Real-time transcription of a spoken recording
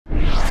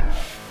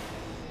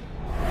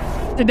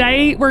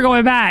Today, we're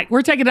going back.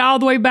 We're taking it all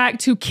the way back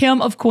to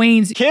Kim of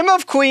Queens. Kim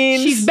of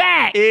Queens. She's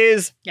back.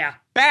 Is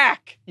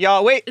back.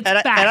 Y'all, wait. And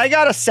I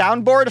got a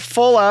soundboard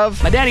full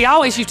of... My daddy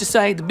always used to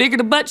say, the bigger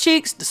the butt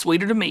cheeks, the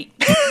sweeter the meat.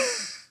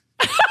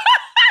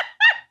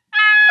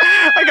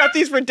 I got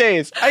these for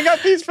days.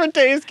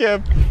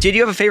 Kim. Did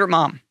you have a favorite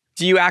mom?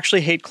 Do you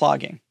actually hate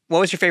clogging? What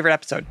was your favorite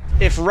episode?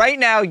 If right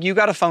now you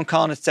got a phone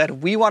call and it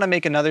said, we want to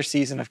make another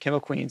season of Kim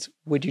of Queens,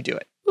 would you do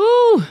it?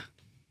 Ooh.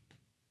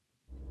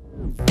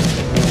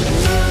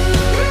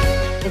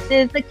 This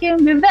is the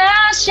Kim Gravel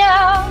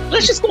Show.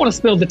 Let's just go on and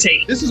spill the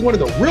tea. This is one of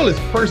the realest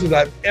persons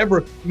I've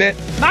ever met.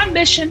 My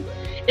mission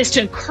is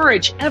to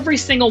encourage every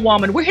single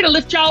woman. We're here to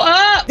lift y'all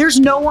up. There's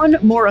no one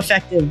more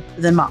effective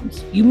than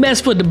moms. You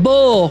mess with the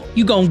bull,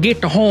 you gonna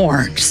get the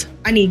horns.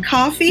 I need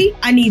coffee,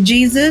 I need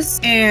Jesus,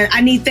 and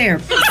I need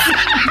therapy.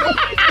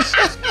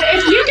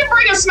 If you can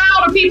bring a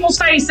smile to people's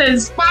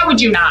faces, why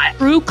would you not?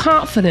 True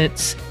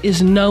confidence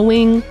is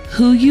knowing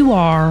who you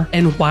are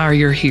and why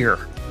you're here.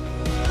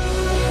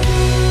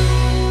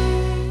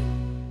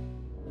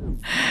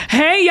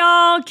 Hey,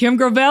 y'all. Kim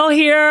Gravel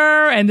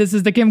here, and this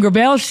is the Kim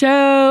Gravel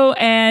Show.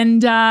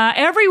 And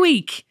every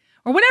week,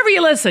 or whenever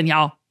you listen,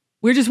 y'all,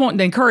 we're just wanting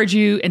to encourage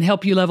you and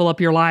help you level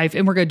up your life,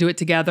 and we're going to do it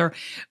together.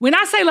 When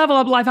I say level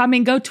up life, I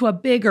mean go to a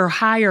bigger,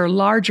 higher,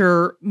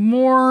 larger,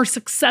 more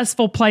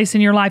successful place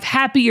in your life,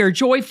 happier,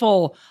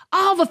 joyful,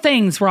 all the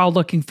things we're all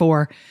looking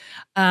for.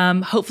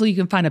 Hopefully you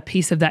can find a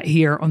piece of that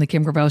here on the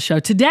Kim Gravel Show.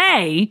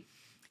 Today,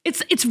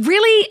 it's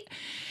really,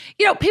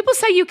 you know, people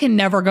say you can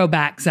never go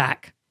back,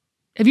 Zach.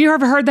 Have you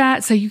ever heard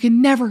that? So you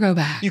can never go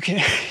back. You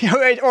can,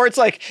 or it's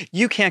like,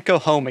 you can't go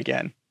home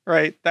again.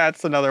 Right.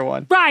 That's another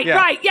one. Right.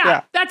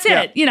 Yeah. That's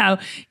it. You know,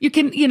 you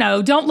can,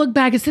 don't look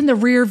back. It's in the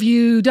rear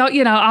view.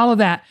 Don't, all of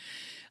that.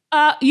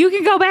 You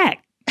can go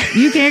back.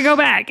 You can't go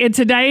back. And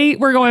today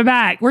we're going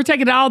back. We're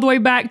taking it all the way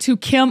back to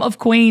Kim of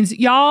Queens.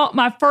 Y'all,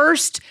 my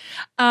first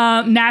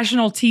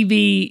national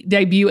TV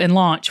debut and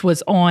launch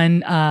was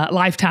on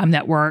Lifetime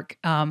Network.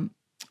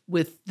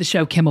 With the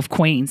show Kim of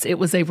Queens. It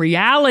was a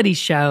reality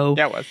show.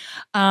 Yeah, it was.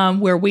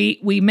 Where we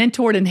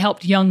mentored and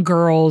helped young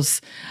girls,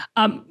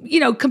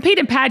 compete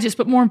in pageants,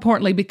 but more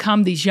importantly,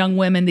 become these young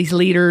women, these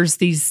leaders,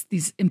 these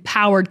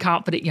empowered,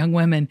 confident young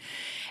women.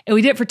 And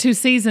we did it for 2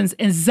 seasons.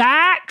 And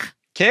Zach.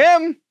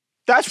 Kim,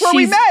 that's where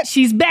we met.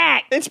 She's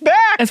back. It's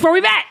back. That's where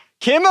we met.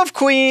 Kim of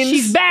Queens.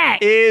 She's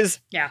back. Is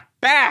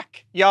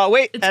back. Y'all,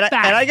 wait. And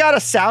I got a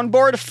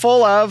soundboard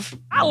full of...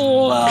 I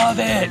love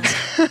it.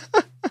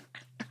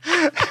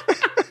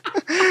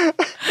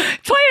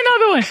 Play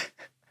another one.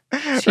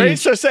 Right?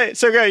 So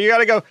go. You got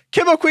to go.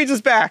 Kim of Queens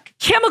is back.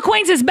 Kim of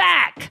Queens is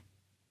back.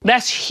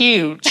 That's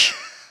huge.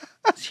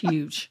 It's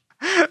huge.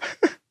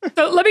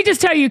 So let me just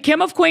tell you,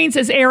 Kim of Queens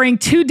is airing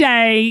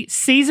today,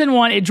 season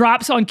 1. It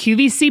drops on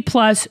QVC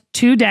Plus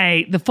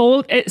today, the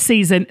full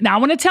season. Now I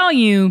want to tell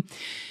you,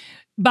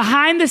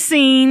 behind the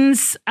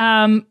scenes,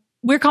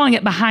 we're calling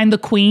it Behind the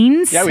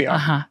Queens. Yeah, we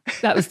are.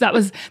 That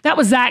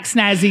was Zach's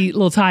snazzy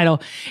little title.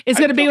 It's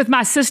going to be with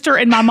my sister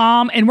and my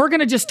mom, and we're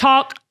going to just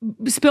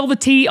spill the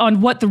tea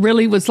on what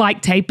really was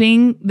like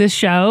taping this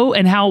show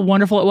and how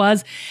wonderful it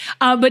was.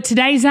 But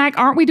today, Zach,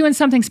 aren't we doing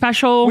something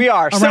special? We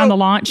are around the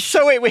launch.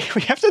 So wait,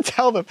 we have to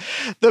tell them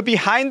the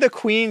Behind the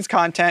Queens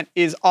content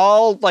is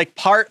all like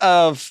part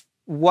of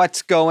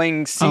what's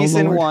going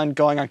season 1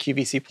 going on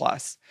QVC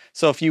Plus.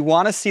 So if you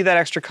want to see that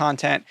extra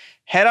content,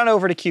 head on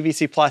over to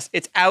QVC Plus.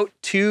 It's out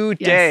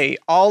today. Yes.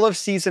 All of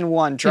season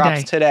 1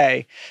 drops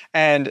today.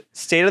 And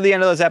stay to the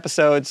end of those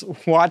episodes.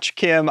 Watch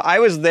Kim. I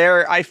was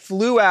there. I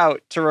flew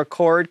out to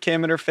record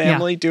Kim and her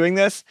family doing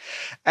this.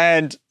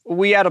 And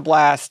we had a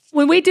blast.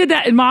 When we did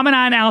that, and Mom and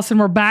I and Allisyn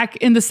were back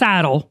in the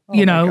saddle,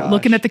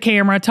 looking at the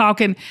camera,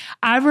 talking.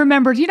 I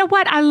remembered, you know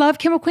what? I love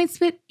Kim of Queens,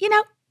 but,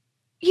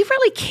 you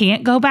really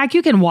can't go back.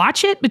 You can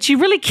watch it, but you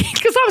really can't.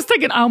 Because I was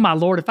thinking, oh, my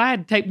Lord, if I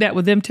had to tape that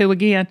with them 2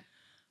 again.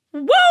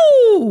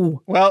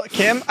 Whoa! Well,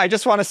 Kim, I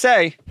just want to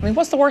say. I mean,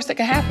 what's the worst that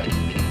could happen?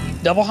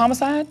 Double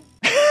homicide?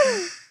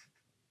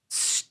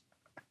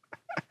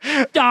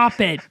 Stop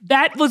it.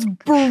 That was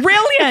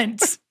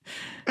brilliant.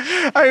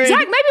 I mean,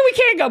 Zach, maybe we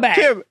can go back.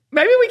 Kim,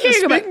 maybe we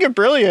can go back. Speaking of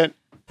brilliant.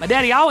 My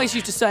daddy always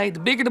used to say, the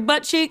bigger the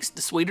butt cheeks,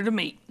 the sweeter the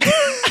meat.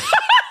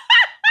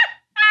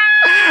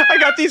 I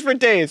got these for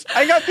days.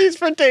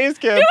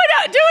 Kim. Do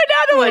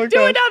another one.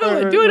 Do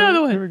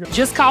another one.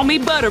 Just call me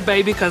Butter,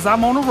 baby, because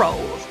I'm on a roll.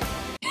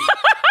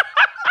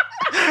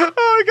 Oh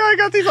my God, I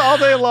got these all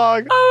day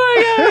long. Oh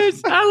my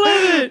gosh, I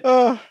love it.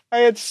 Oh, I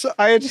had so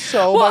much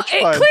fun. Well,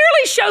 it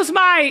clearly shows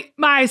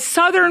my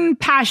Southern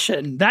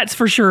passion. That's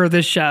for sure.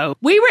 This show.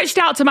 We reached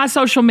out to my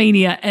social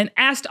media and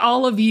asked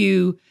all of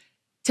you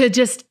to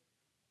just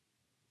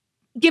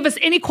give us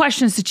any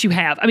questions that you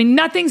have. I mean,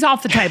 nothing's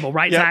off the table,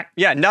 right, Zach?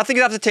 Yeah,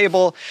 nothing's off the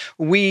table.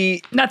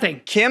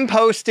 Nothing. Kim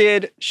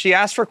posted, she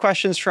asked for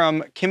questions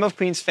from Kim of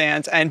Queens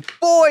fans, and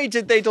boy,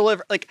 did they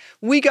deliver. Like,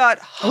 we got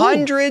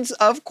hundreds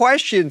of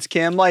questions,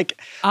 Kim.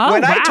 Like,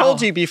 I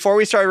told you before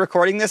we started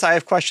recording this, I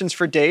have questions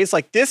for days.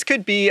 Like, this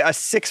could be a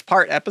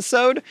 6-part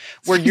episode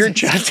where you're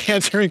just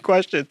answering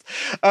questions.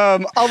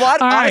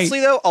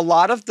 Honestly, though, a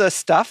lot of the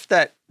stuff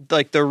that,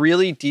 like the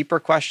really deeper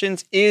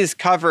questions, is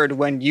covered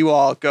when you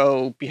all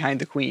go behind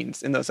the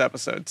queens in those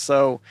episodes.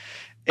 So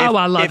I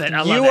love it.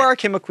 If you are a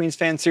Kim of Queens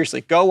fan,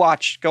 seriously, go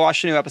watch the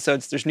new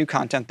episodes. There's new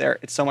content there.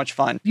 It's so much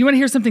fun. You want to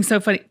hear something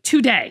so funny?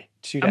 Today.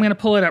 I'm going to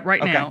pull it up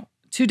right now.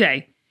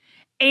 Today,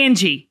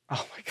 Angie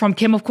from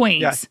Kim of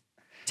Queens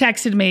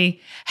texted me,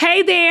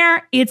 "Hey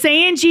there, it's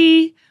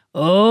Angie.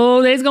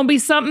 Oh, there's going to be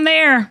something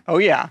there." Oh,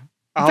 yeah.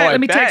 In fact,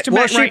 let me text her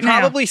back right now. She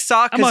probably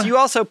saw, because you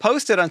also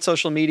posted on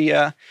social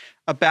media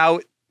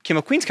about Kim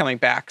of Queens coming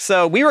back.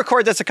 So we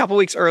record this a couple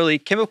weeks early.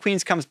 Kim of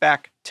Queens comes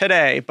back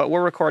today, but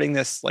we're recording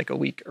this like a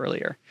week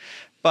earlier.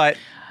 But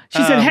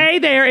she said, "Hey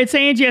there, it's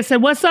Angie." I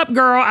said, "What's up,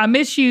 girl? I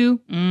miss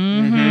you."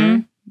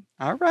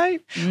 All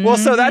right. Well,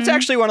 so that's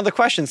actually one of the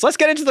questions. Let's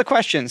get into the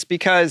questions,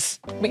 because...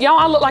 But y'all,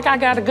 I look like I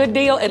got a good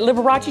deal at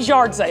Liberace's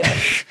yard sale.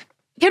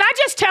 Can I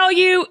just tell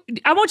you,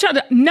 I want y'all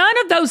to, none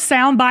of those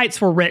sound bites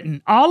were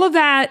written. All of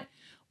that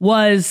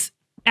was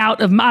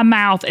out of my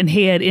mouth and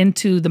head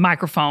into the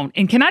microphone.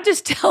 And can I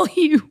just tell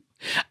you,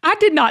 I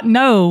did not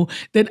know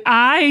that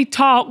I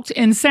talked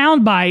in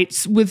sound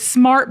bites with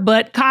smart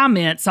butt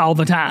comments all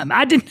the time.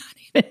 I did not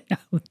even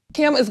know.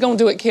 Kim is going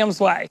to do it Kim's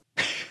way.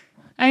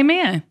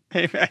 Amen.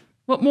 Amen.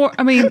 What more?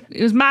 I mean,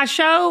 it was my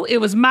show. It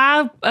was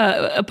my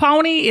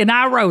pony, and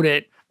I wrote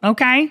it.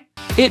 Okay?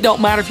 It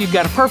don't matter if you've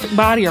got a perfect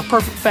body or a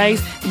perfect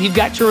face, and you've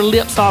got your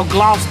lips all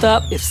glossed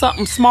up. If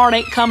something smart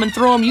ain't coming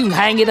through them, you can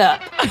hang it up.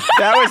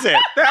 That was it.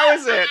 That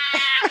was it.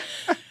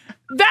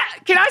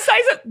 Can I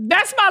say something?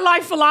 That's my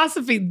life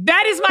philosophy.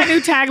 That is my new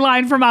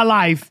tagline for my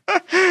life. All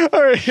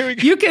right, here we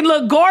go. You can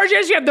look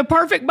gorgeous, you have the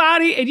perfect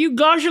body, and you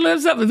gloss your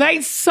lips up. If there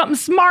ain't something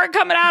smart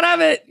coming out of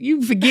it,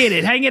 you forget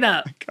it. Hang it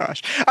up.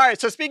 Gosh. All right,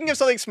 so speaking of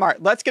something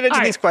smart, let's get into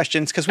these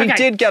questions, because we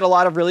did get a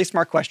lot of really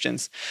smart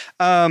questions.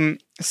 Okay,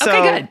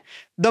 good.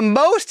 The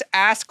most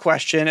asked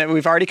question, and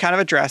we've already kind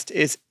of addressed,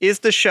 is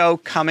the show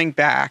coming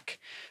back?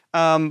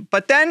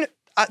 But then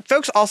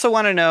folks also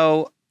want to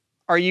know,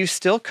 are you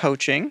still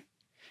coaching?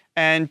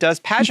 And does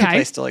pageant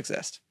play still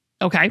exist?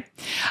 Okay.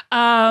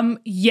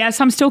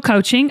 Yes, I'm still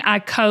coaching. I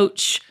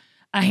coach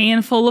a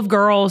handful of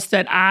girls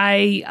that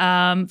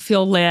I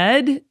feel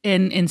led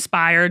and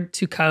inspired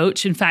to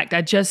coach. In fact,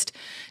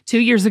 2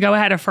 years ago, I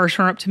had a first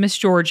runner up to Miss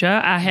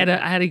Georgia. I had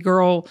a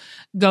girl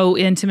go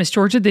into Miss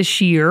Georgia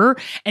this year,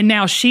 and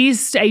now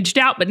she's aged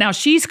out, but now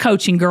she's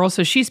coaching girls,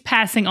 so she's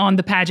passing on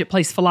the Pageant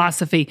Place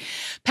philosophy.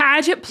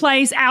 Pageant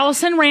Place,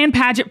 Allisyn ran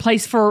Pageant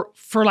Place for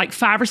like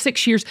 5 or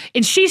 6 years,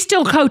 and she's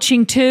still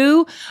coaching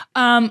too.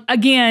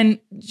 Again,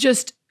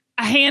 just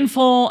a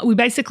handful. We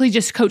basically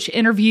just coach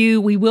interview.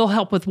 We will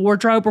help with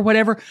wardrobe or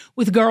whatever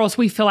with girls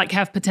we feel like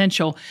have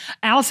potential.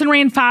 Allisyn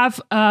ran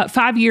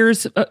 5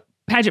 years.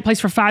 Pageant Place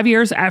for 5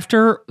 years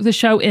after the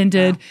show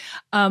ended.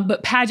 Wow.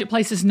 But Pageant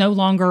Place is no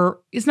longer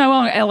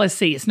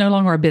LSC. It's no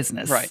longer a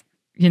business. Right.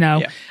 You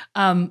know,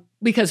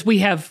 because we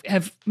have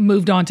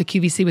moved on to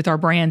QVC with our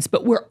brands,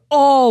 but we're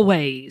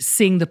always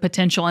seeing the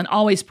potential and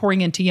always pouring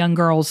into young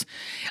girls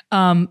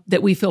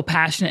that we feel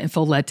passionate and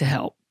feel led to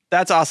help.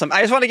 That's awesome.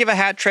 I just want to give a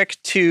hat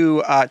trick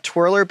to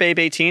Twirler Babe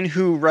 18,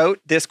 who wrote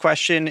this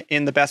question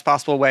in the best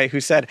possible way, who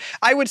said,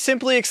 "I would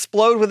simply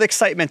explode with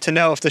excitement to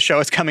know if the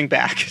show is coming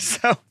back."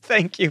 So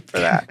thank you for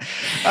that.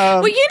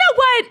 Well, you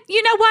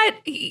know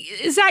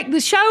what, Zach, the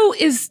show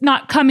is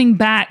not coming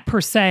back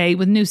per se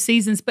with new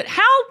seasons, but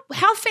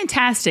how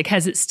fantastic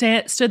has it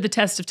stood the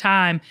test of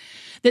time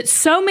that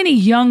so many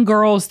young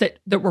girls that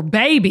were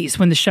babies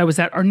when the show was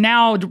out are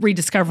now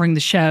rediscovering the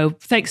show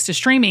thanks to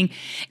streaming.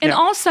 And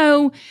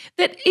also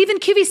that even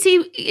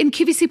QVC and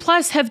QVC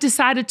Plus have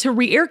decided to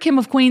re-air Kim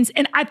of Queens.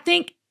 And I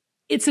think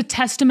it's a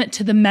testament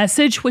to the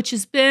message, which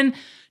has been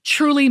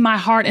truly my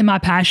heart and my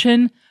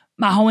passion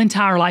my whole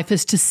entire life,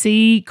 is to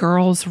see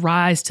girls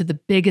rise to the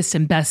biggest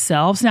and best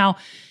selves. Now,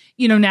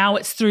 now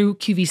it's through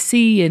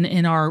QVC and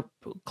in our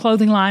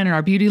clothing line and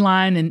our beauty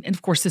line and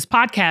of course this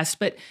podcast,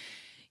 but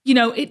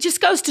it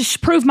just goes to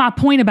prove my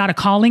point about a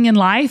calling in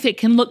life. It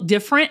can look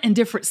different in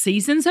different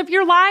seasons of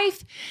your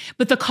life,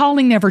 but the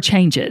calling never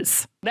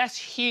changes. That's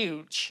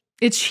huge.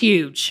 It's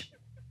huge.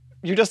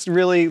 You're just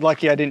really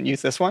lucky I didn't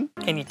use this one.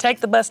 Can you take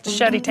the bus to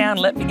Shuttytown and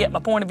let me get my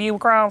point of view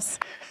across?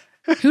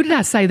 Who did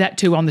I say that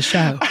to on the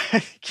show? I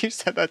think you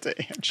said that to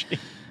Angie.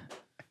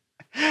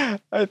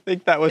 I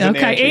think that was an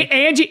Angie.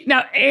 Angie.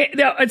 Now,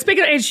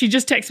 speaking of Angie, she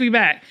just texted me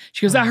back.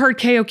 She goes, "I heard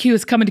KOQ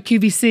is coming to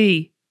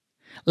QVC.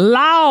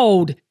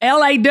 Loud,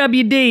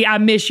 LAWD. I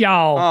miss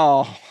y'all."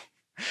 Oh,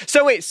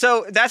 So wait,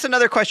 so that's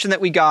another question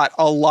that we got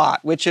a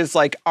lot, which is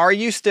like, are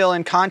you still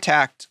in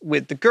contact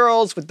with the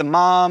girls, with the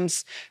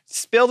moms?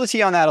 Spill the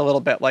tea on that a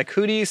little bit. Like,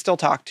 who do you still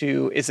talk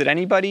to? Is it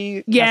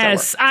anybody?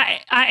 Yes,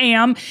 I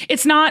am.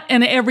 It's not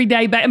an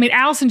everyday, but I mean,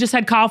 Allisyn just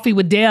had coffee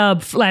with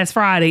Deb last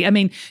Friday. I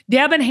mean,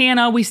 Deb and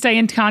Hannah, we stay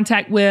in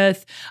contact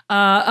with.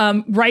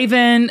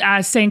 Raven,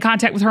 I stay in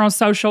contact with her on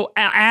social.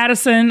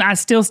 Addison, I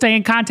still stay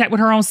in contact with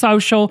her on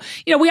social.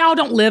 You know, we all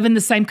don't live in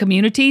the same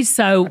community,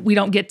 so we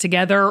don't get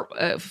together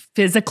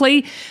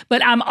physically,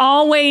 but I'm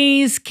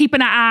always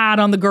keeping an eye out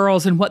on the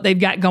girls and what they've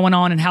got going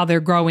on and how they're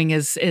growing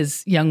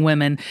as young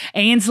women.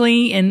 Ansley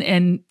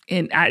and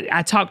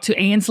I talk to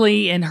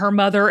Ansley and her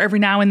mother every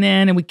now and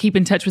then, and we keep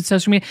in touch with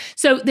social media.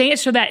 So the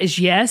answer to that is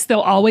yes, they'll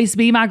always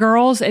be my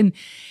girls, and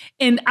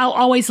I'll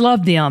always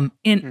love them.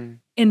 And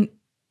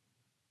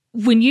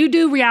when you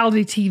do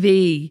reality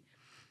TV,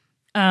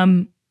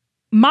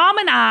 Mom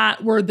and I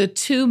were the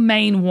two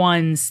main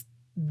ones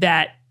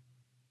that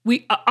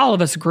all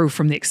of us grew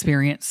from the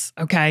experience.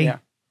 Okay, yeah.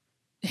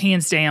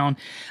 Hands down.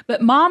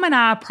 But Mom and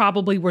I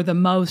probably were the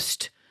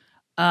most.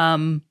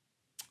 God,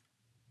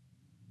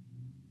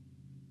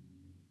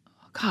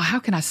 how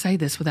can I say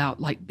this without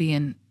like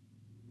being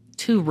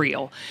too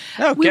real?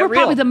 No, we were real.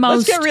 Probably the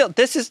most. Let's get real.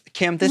 This is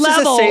Kim. This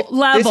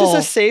is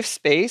a safe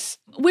space.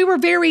 We were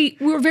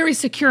very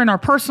secure in our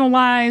personal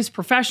lives,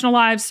 professional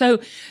lives. So,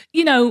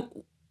 you know,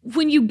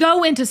 when you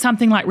go into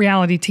something like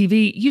reality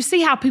TV, you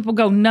see how people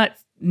go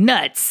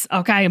nuts.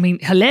 Okay, I mean,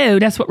 hello,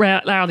 that's what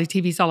reality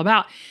TV is all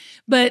about.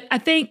 But I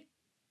think,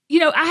 you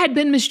know, I had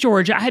been Miss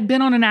Georgia. I had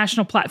been on a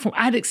national platform.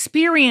 I had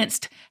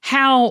experienced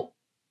how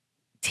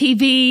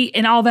TV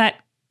and all that,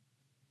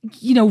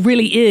 you know,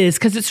 really is,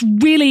 because it's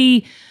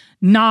really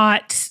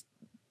not,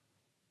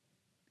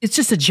 it's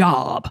just a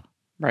job.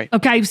 Right.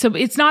 Okay. So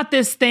it's not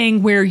this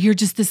thing where you're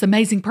just this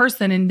amazing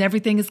person and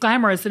everything is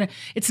glamorous, and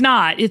it's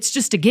not. It's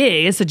just a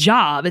gig. It's a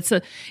job. It's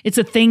a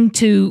thing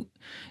to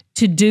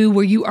do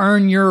where you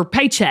earn your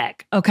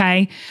paycheck.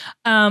 Okay.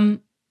 And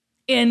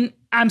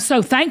I'm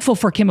so thankful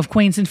for Kim of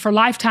Queens and for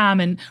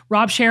Lifetime and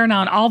Rob Sharon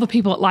and all the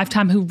people at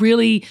Lifetime who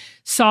really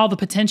saw the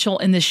potential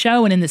in this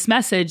show and in this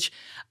message.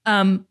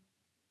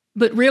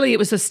 But really, it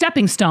was a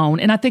stepping stone.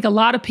 And I think a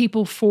lot of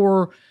people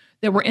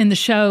that were in the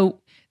show,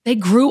 they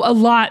grew a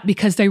lot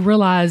because they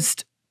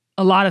realized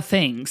a lot of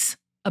things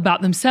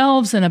about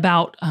themselves and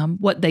about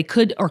what they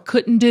could or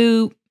couldn't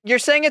do. You're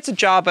saying it's a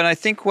job, and I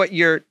think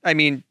I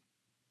mean,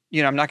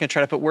 you know, I'm not going to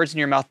try to put words in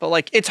your mouth, but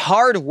like, it's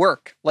hard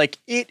work. Like,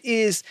 it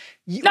is.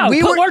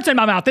 Put words in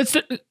my mouth.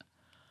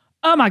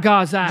 Oh my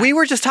God, Zach. We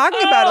were just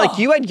talking about like,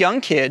 you had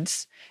young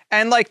kids.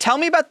 And like,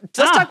 let's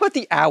talk about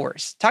the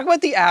hours. Talk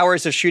about the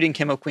hours of shooting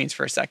Kim of Queens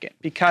for a second,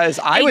 because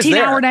I was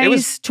there. 18-hour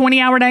days,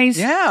 20-hour days.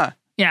 Yeah.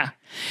 Yeah.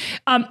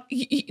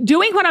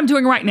 Doing what I'm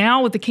doing right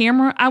now with the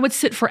camera, I would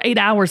sit for 8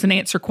 hours and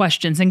answer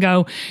questions and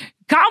go,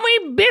 call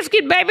me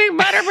biscuit baby,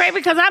 butter baby,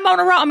 because I'm on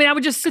a roll. I mean, I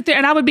would just sit there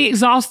and I would be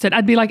exhausted.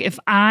 I'd be like, if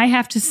I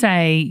have to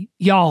say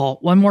y'all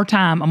one more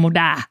time, I'm going to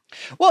die.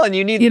 Well, and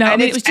you need,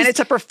 and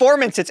it's a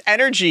performance, it's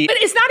energy. But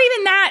it's not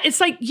even that. It's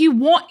like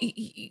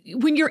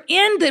when you're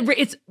in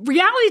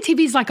reality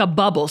TV is like a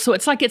bubble. So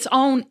it's like its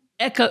own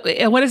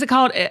what is it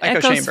called?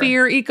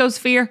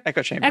 Ecosphere?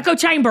 Echo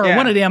chamber. Yeah.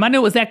 One of them. I knew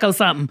it was echo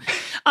something.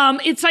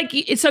 It's like,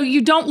 so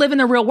you don't live in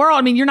the real world.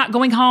 I mean, you're not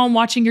going home,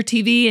 watching your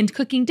TV and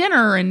cooking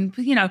dinner and,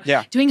 you know,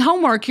 doing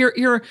homework.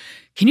 You're,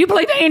 can you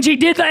believe Angie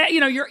did that? You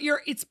know,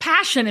 it's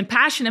passion and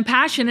passion and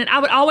passion. And I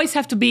would always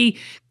have to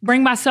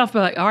bring myself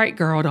like, all right,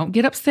 girl, don't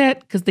get upset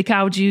because they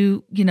called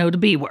you, you know, the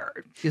B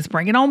word. Just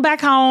bring it on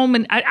back home.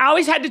 And I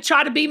always had to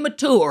try to be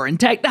mature and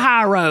take the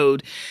high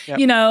road,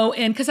 you know,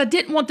 and because I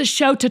didn't want the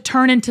show to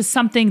turn into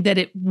something that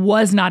it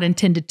was not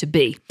intended to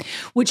be,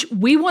 which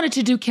we wanted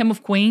to do Kim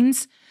of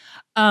Queens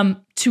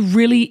to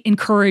really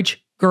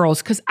encourage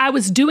girls, because I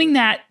was doing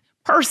that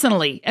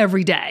personally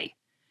every day.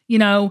 You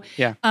know,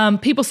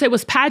 people say,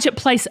 was Pageant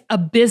Place a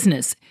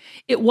business?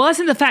 It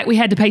wasn't the fact we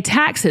had to pay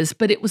taxes,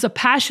 but it was a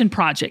passion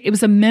project. It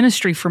was a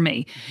ministry for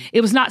me.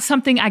 It was not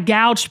something I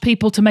gouged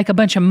people to make a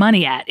bunch of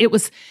money at.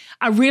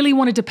 I really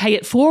wanted to pay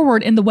it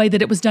forward in the way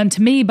that it was done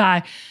to me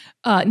by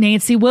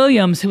Nancy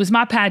Williams, who was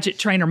my pageant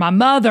trainer, my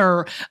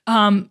mother,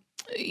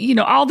 you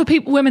know, all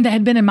the women that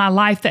had been in my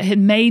life that had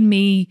made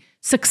me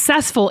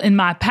successful in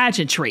my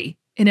pageantry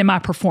and in my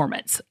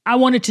performance. I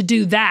wanted to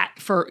do that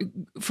for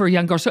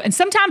young girls. So, and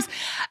sometimes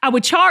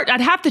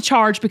I'd have to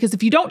charge, because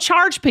if you don't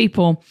charge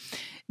people,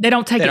 they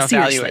don't take it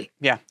seriously. Value it.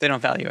 Yeah, they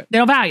don't value it. They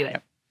don't value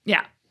it.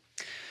 Yeah.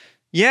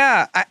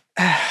 Yeah.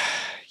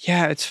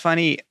 Yeah, it's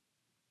funny.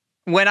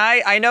 When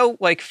I know,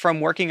 like, from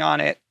working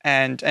on it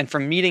and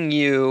from meeting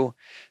you,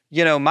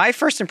 you know, my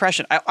first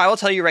impression, I will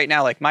tell you right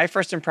now, like, my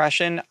first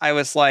impression, I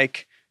was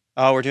like,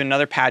 oh, we're doing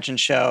another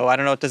pageant show. I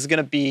don't know what this is going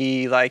to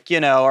be. Like,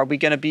 you know, are we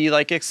going to be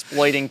like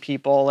exploiting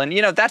people? And,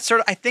 you know, that's sort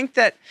of, I think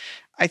that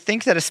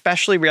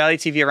especially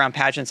reality TV around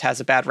pageants has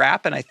a bad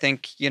rap. And I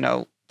think, you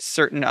know,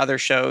 certain other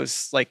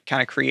shows like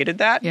kind of created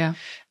that. Yeah.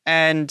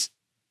 And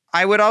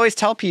I would always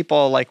tell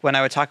people, like, when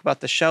I would talk about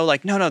the show,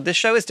 like, no, this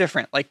show is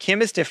different. Like,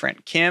 Kim is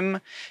different.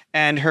 Kim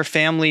and her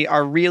family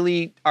are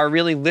really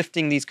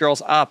lifting these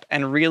girls up,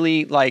 and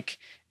really, like,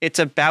 it's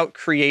about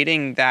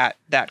creating that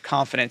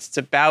confidence. It's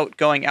about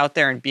going out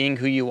there and being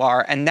who you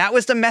are. And that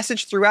was the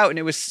message throughout. And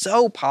it was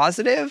so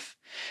positive.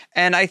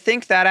 And I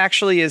think that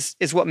actually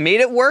is what made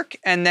it work.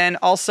 And then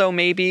also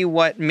maybe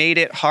what made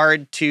it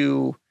hard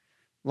to,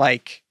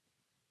 like,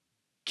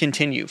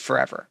 continue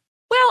forever.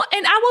 Well,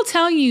 and I will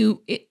tell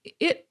you,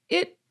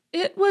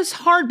 it was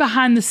hard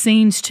behind the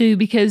scenes too,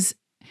 because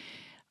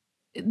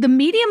the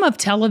medium of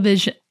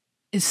television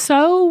is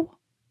so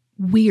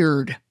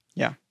weird.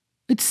 Yeah.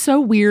 It's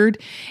so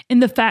weird in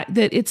the fact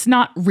that it's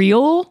not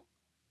real.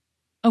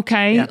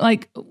 Okay. Yeah.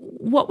 Like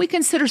what we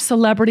consider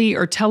celebrity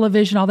or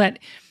television, all that,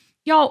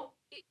 y'all,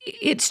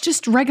 it's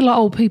just regular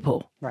old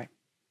people. Right.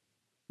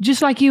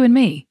 Just like you and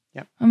me.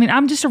 Yep. I mean,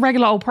 I'm just a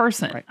regular old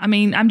person. Right. I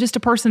mean, I'm just a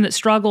person that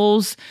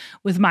struggles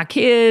with my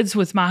kids,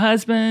 with my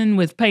husband,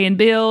 with paying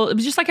bills. It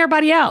was just like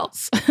everybody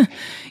else.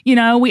 You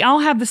know, we all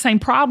have the same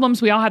problems.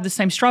 We all have the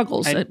same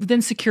struggles. With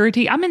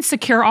insecurity, I'm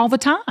insecure all the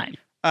time.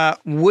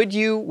 Would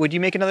you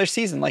make another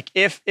season? Like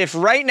if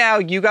right now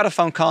you got a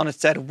phone call and it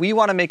said, we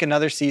want to make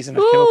another season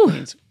of Kim of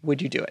Queens,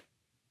 would you do it?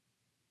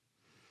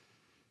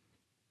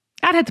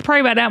 I'd have to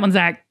pray about that one,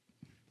 Zach.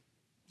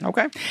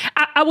 Okay.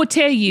 I would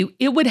tell you,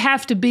 it would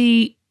have to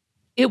be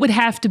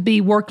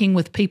working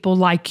with people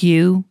like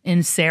you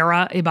and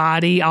Sarah,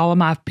 Ibadi, all of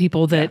my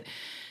people that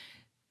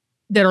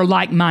are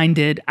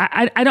like-minded.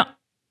 I don't,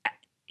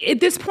 at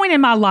this point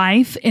in my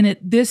life and at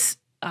this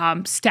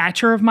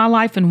stature of my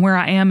life and where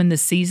I am in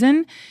this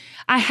season,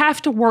 I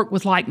have to work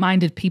with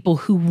like-minded people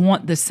who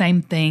want the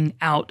same thing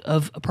out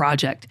of a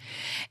project.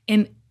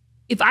 And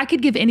if I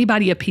could give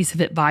anybody a piece of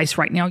advice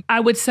right now,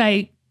 I would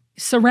say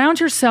surround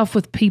yourself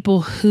with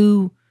people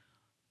who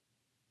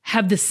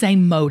have the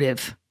same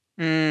motive.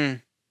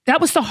 That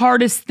was the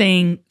hardest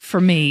thing for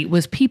me,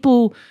 was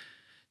people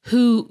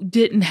who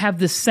didn't have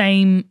the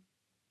same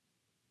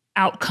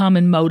outcome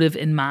and motive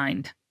in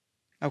mind.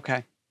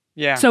 Okay.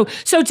 Yeah. So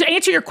to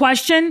answer your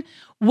question,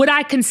 would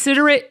I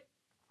consider it?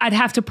 I'd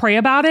have to pray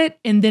about it,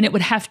 and then it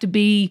would have to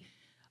be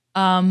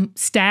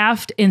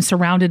staffed and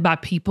surrounded by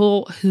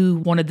people who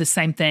wanted the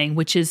same thing,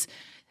 which is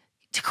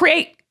to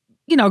create,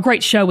 a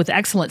great show with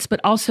excellence, but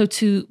also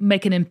to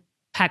make an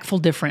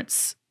impactful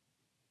difference.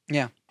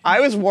 Yeah. I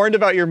was warned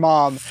about your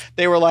mom.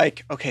 They were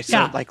like, okay,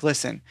 so like,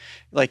 listen,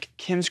 like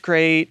Kim's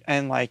great.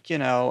 And like,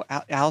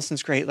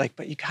 Allisyn's great. Like,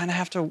 but you kind of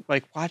have to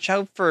like, watch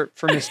out for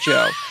Miss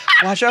Jo,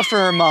 watch out for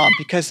her mom,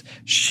 because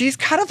she's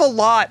kind of a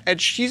lot.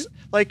 And she's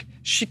like,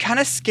 she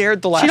kind of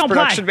scared the last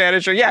production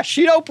manager. Yeah.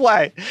 She don't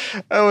play.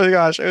 Oh my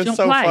gosh. It was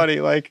so funny.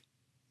 Like,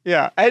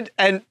 yeah.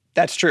 And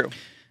that's true.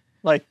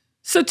 Like,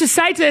 so to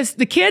say this,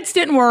 the kids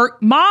didn't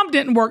work. Mom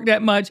didn't work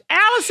that much.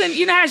 Allisyn,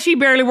 you know how she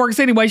barely works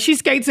anyway. She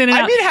skates in and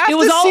out. I mean, half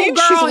the scene,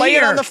 she's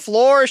laying on the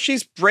floor.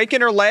 She's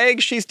breaking her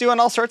legs. She's doing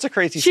all sorts of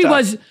crazy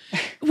stuff.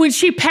 When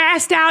she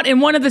passed out in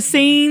one of the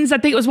scenes, I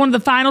think it was one of the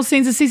final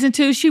scenes of season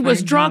 2, she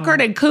was drunker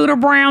than Cooter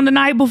Brown the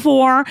night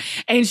before.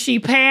 And she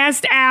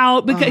passed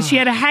out because she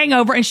had a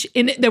hangover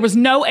and there was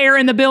no air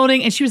in the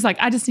building. And she was like,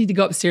 I just need to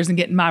go upstairs and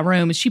get in my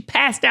room. And she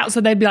passed out.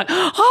 So they'd be like,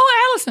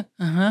 oh,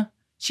 Allisyn.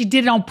 She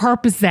did it on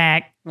purpose,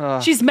 Zach.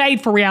 She's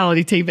made for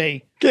reality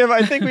TV. Kim,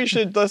 I think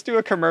let's do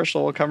a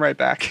commercial. We'll come right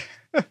back.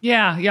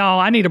 Yeah, y'all,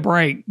 I need a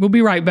break. We'll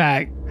be right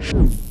back.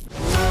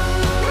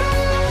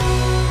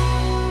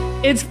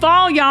 It's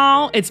fall,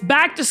 y'all. It's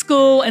back to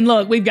school. And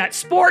look, we've got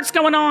sports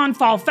going on,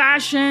 fall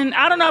fashion.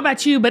 I don't know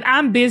about you, but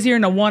I'm busier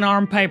than a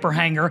one-arm paper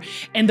hanger.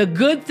 And the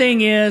good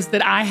thing is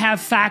that I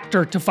have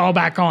Factor to fall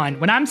back on.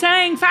 When I'm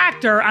saying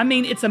Factor, I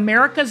mean it's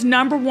America's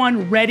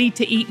 #1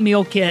 ready-to-eat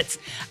meal kits.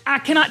 I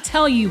cannot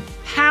tell you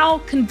how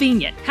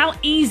convenient, how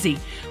easy,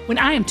 when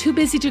I am too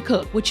busy to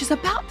cook, which is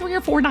about 3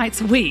 or 4 nights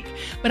a week,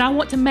 but I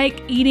want to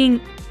make eating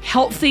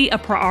healthy a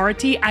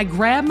priority. I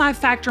grab my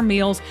Factor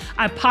meals,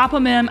 I pop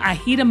them in, I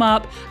heat them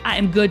up, I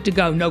am good to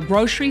go. No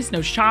groceries,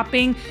 no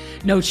shopping,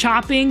 no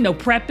chopping, no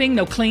prepping,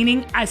 no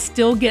cleaning. I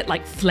still get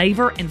like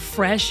flavor and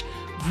fresh,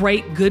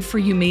 great, good for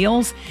you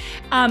meals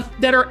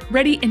that are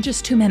ready in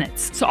just 2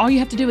 minutes. So all you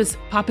have to do is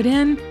pop it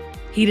in,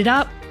 heat it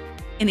up,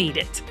 and eat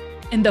it.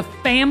 And the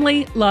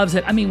family loves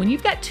it. I mean, when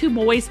you've got 2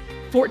 boys,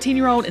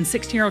 14-year-old and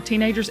 16-year-old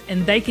teenagers,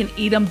 and they can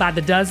eat them by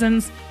the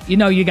dozens, you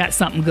know you got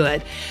something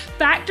good.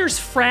 Factor's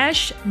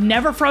fresh,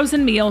 never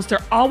frozen meals.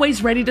 They're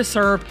always ready to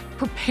serve,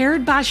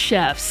 prepared by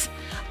chefs.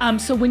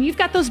 So when you've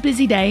got those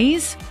busy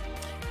days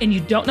and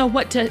you don't know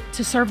what to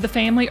serve the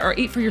family or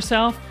eat for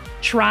yourself,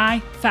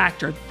 try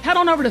Factor. Head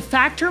on over to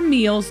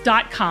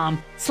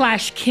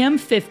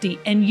factormeals.com/Kim50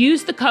 and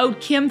use the code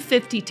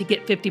Kim50 to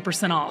get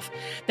 50% off.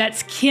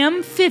 That's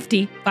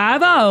Kim50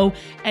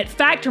 at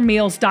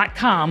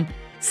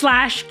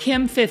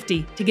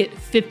factormeals.com/Kim50 to get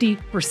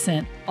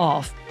 50%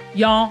 off.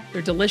 Y'all,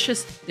 they're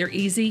delicious, they're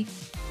easy,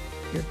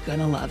 you're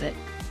gonna love it.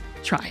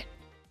 Try it.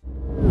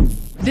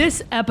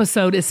 This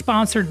episode is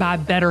sponsored by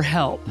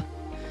BetterHelp.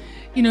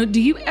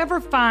 Do you ever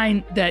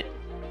find that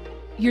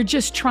you're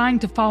just trying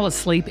to fall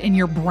asleep and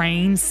your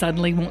brain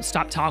suddenly won't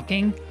stop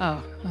talking.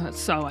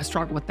 So I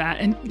struggle with that.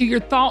 And do your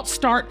thoughts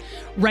start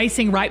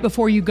racing right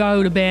before you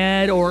go to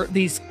bed, or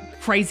these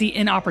crazy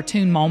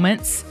inopportune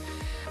moments?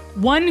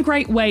 One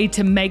great way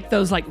to make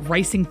those like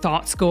racing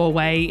thoughts go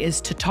away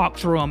is to talk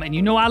through them. And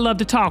you know I love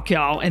to talk,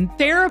 y'all. And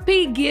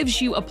therapy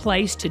gives you a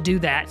place to do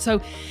that.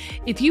 So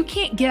if you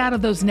can't get out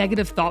of those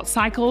negative thought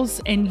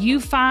cycles and you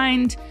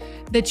find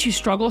that you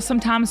struggle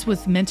sometimes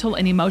with mental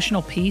and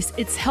emotional peace,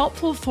 it's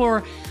helpful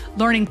for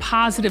learning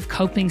positive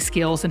coping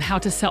skills and how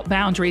to set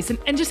boundaries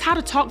and just how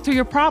to talk through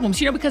your problems,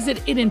 because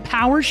it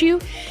empowers you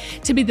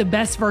to be the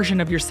best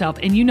version of yourself.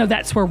 And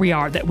that's where we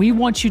are, that we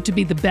want you to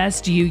be the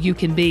best you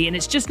can be. And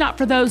it's just not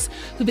for those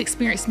who've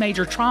experienced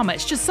major trauma.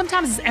 It's just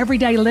sometimes it's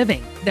everyday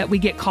living that we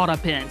get caught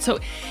up in. So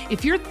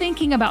if you're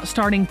thinking about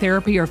starting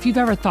therapy, or if you've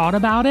ever thought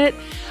about it,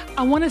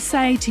 I want to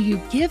say to you,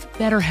 give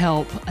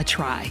BetterHelp a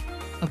try.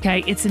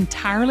 Okay? It's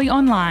entirely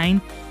online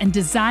and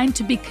designed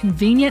to be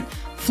convenient,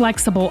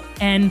 flexible,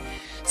 and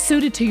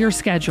suited to your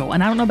schedule.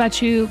 And I don't know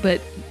about you,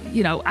 but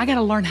I got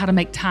to learn how to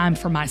make time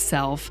for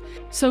myself.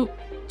 So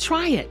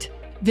try it.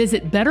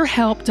 Visit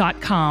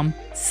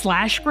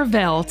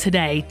betterhelp.com/Gravel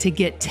today to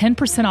get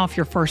 10% off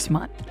your first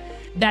month.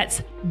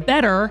 That's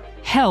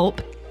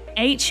BetterHelp,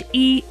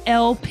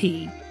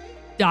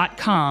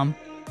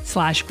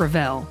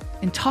 HELP.com/Gravel.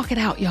 And talk it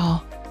out,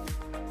 y'all.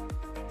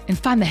 And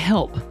find the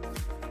help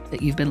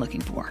that you've been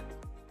looking for.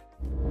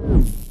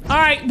 All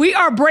right, we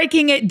are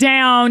breaking it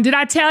down. Did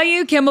I tell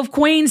you Kim of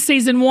Queens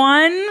season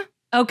 1,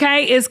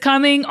 is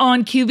coming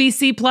on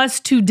QVC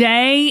Plus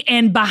today.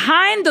 And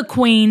behind the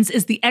Queens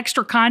is the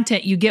extra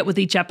content you get with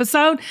each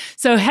episode.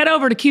 So head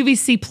over to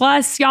QVC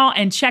Plus, y'all,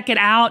 and check it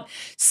out.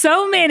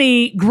 So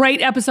many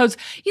great episodes.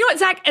 You know what,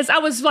 Zach, as I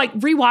was like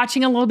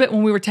rewatching a little bit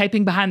when we were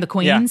taping Behind the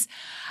Queens,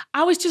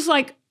 I was just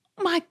like,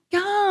 oh my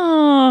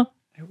God.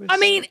 I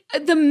mean,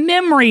 the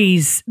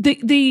memories,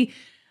 the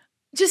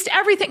just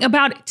everything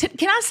about it.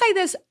 Can I say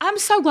this? I'm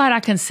so glad I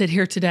can sit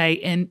here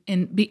today and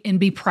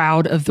be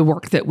proud of the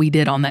work that we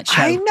did on that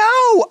show. I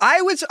know.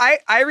 I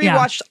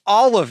rewatched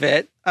all of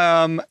it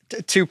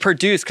to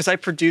produce, because I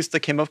produced the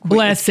Kim of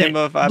Queens, Behind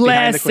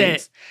the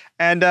Queens,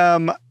 and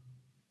I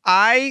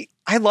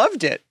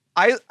loved it.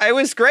 I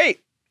was great.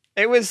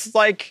 It was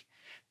like,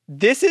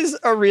 this is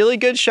a really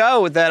good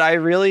show that I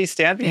really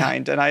stand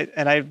behind, and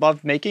I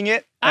loved making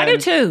it. I do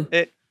too.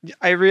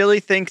 I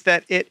really think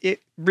that it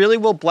really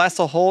will bless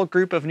a whole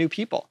group of new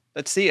people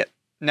that see it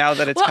now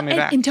that it's coming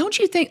back. And don't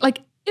you think,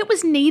 like, it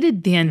was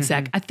needed then,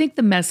 Zach? I think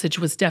the message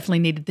was definitely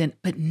needed then,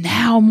 but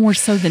now more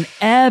so than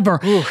ever.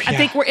 I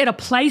think we're at a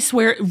place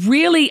where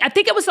really, I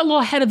think it was a little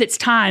ahead of its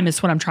time,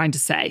 is what I'm trying to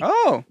say.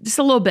 Oh, just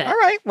a little bit. All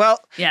right.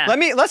 Well,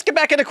 let's get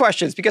back into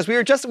questions, because we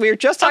were just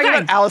talking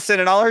about Allisyn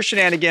and all her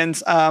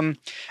shenanigans. Bella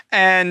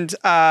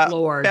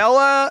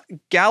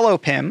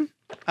Gallopim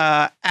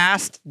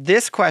asked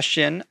this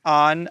question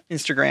on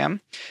Instagram.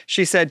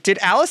 She said, did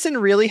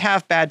Allisyn really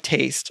have bad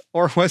taste,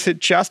 or was it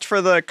just for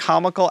the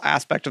comical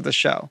aspect of the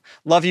show?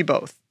 Love you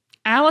both.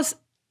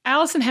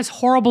 Allisyn has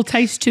horrible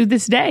taste to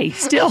this day,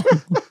 still.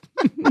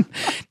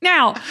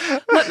 Now,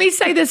 let me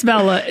say this,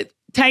 Bella.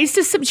 Taste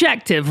is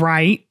subjective,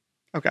 right?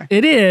 Okay.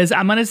 It is.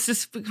 I'm going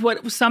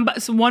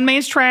to one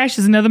man's trash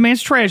is another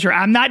man's treasure.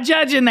 I'm not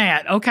judging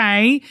that,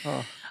 okay?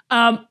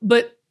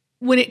 But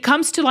when it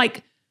comes to,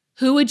 like,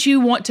 who would you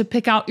want to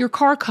pick out your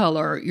car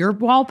color, your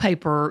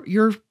wallpaper,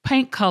 your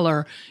paint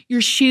color,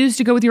 your shoes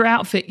to go with your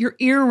outfit, your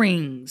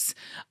earrings,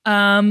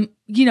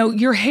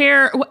 your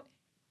hair?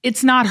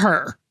 It's not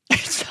her.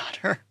 It's not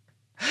her.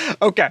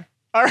 Okay.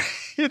 All right.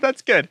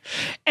 That's good.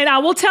 And I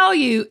will tell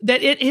you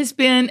that it has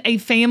been a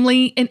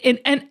family,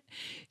 and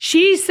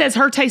she says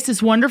her taste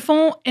is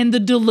wonderful, and the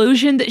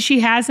delusion that she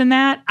has in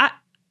that,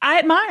 I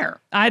admire.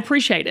 I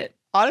appreciate it.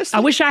 Honestly, I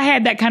wish I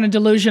had that kind of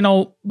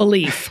delusional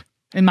belief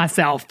in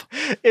myself.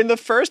 In the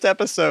first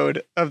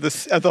episode of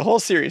the whole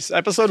series,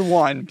 episode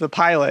 1, the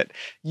pilot,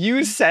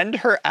 you send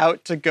her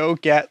out to go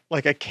get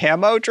like a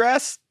camo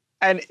dress,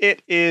 and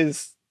it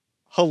is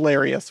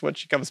hilarious what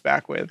she comes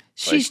back with.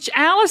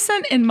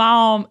 Allisyn and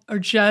Mom are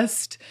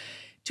just,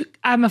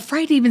 I'm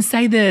afraid to even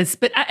say this,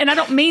 but I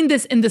don't mean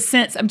this in the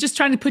sense, I'm just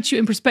trying to put you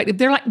in perspective.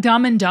 They're like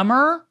Dumb and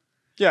Dumber.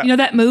 Yeah. You know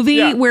that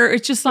movie where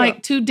it's just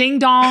like two ding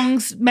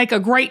dongs make a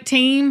great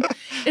team?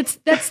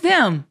 That's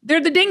them.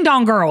 They're the ding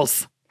dong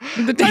girls.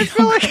 I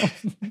feel like,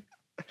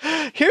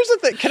 here's the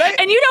thing.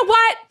 And you know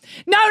what?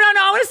 No.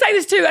 I want to say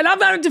this too. And I'm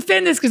going to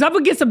defend this because I'm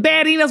going to get some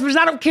bad emails, which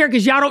I don't care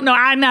because y'all don't know.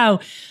 I know.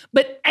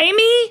 But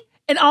Amy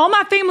and all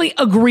my family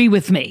agree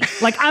with me.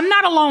 Like, I'm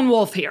not a lone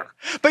wolf here.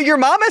 But your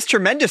mom has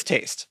tremendous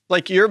taste.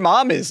 Like, your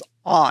mom is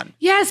on.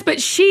 Yes, but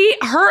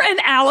her and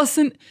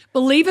Allisyn,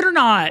 believe it or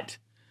not,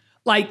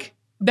 like,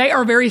 they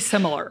are very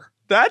similar.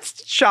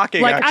 That's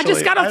shocking. Like actually. I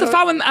just got off the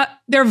phone. With,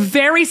 they're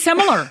very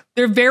similar.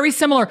 They're very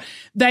similar.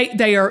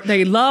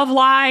 They love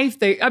life.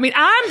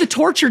 I'm the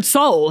tortured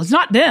soul. It's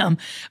not them.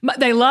 But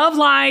they love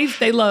life.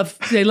 They love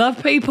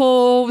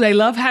people. They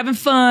love having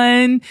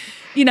fun.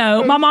 You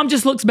know, my mom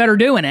just looks better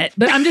doing it.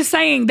 But I'm just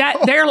saying that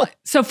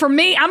so for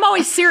me, I'm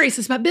always serious.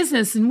 It's about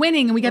business and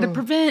winning, and we got to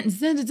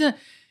prevent. And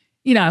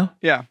you know,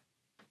 yeah,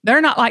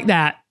 they're not like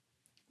that.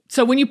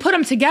 So when you put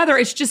them together,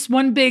 it's just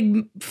one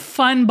big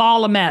fun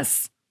ball of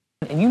mess.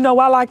 And you know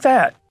I like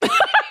that. Oh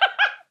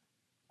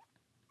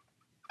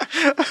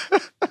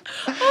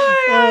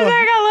my God,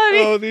 Zach, I love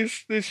you. Oh,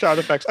 these sound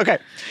effects. Okay.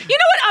 You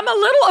know what? I'm a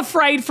little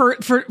afraid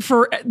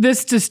for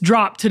this to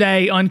drop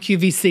today on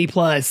QVC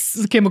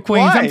Plus, Kim of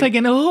Queens. Why? I'm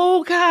thinking,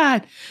 oh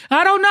God,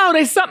 I don't know.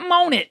 There's something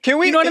on it. Can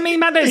we? You know what I mean?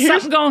 By there's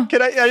something going.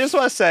 I just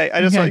want to say,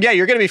 yeah,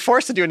 you're going to be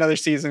forced to do another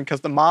season because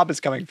the mob is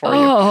coming for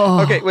you.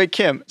 Okay, wait,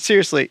 Kim,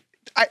 seriously.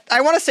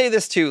 I want to say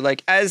this too,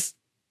 like as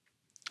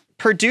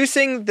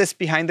producing this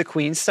Behind the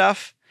Queen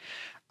stuff,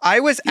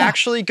 I was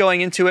actually going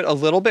into it a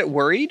little bit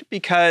worried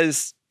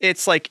because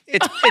it's like,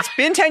 it's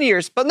been 10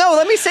 years, but no,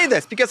 let me say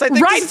this because I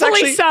think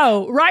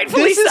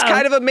Rightfully this is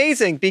kind of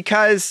amazing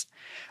because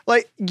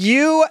like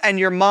you and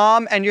your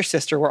mom and your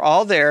sister were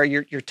all there.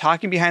 You're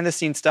talking behind the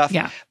scenes stuff.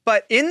 Yeah.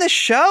 But in the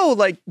show,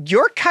 like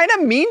you're kind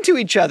of mean to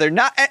each other.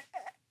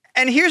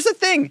 And here's the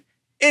thing.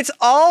 It's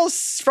all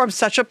from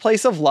such a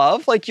place of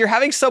love. Like you're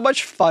having so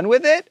much fun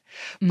with it.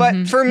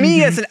 But for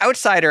me as an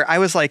outsider, I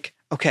was like,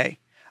 okay,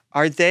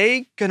 are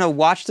they going to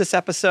watch this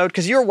episode?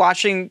 Because you're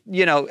watching,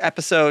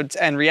 episodes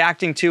and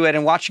reacting to it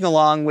and watching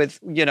along with,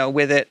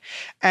 with it.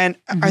 And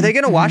are they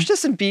going to watch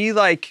this and be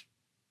like,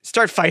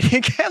 start fighting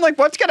again? Like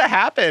what's going to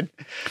happen?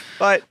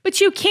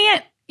 But you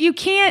can't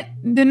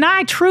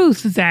deny truth,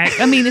 Zach.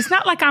 I mean, it's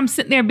not like I'm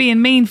sitting there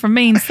being mean for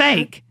mean's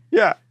sake.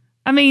 Yeah.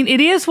 I mean, it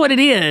is what it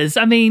is.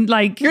 I mean,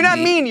 like... You're not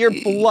mean, you're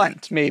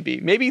blunt,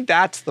 maybe. Maybe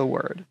that's the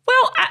word.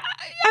 Well,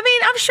 I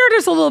mean, I'm sure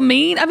there's a little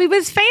mean. I mean, but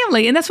it's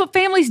family, and that's what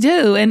families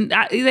do. And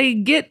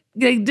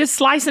they just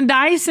slice and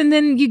dice, and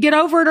then you get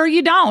over it or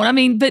you don't. I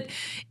mean,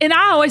 and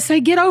I always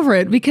say get over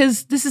it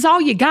because this is all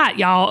you got,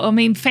 y'all. I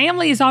mean,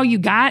 family is all you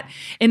got.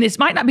 And this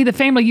might not be the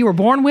family you were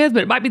born with,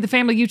 but it might be the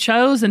family you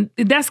chose, and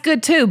that's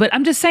good too. But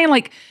I'm just saying,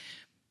 like,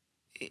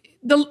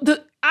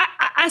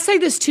 I say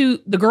this to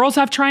the girls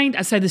I've trained.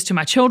 I say this to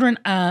my children.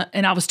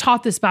 And I was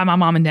taught this by my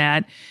mom and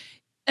dad.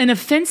 An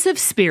offensive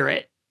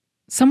spirit,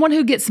 someone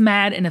who gets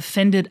mad and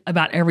offended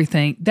about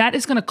everything, that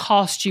is going to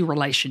cost you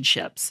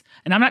relationships.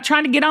 And I'm not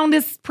trying to get on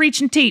this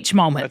preach and teach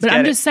moment, but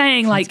I'm just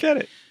saying, like,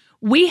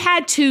 we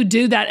had to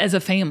do that as a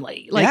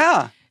family. Like,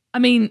 yeah. I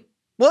mean,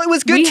 well, it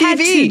was good TV. Had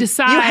to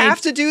decide, you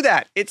have to do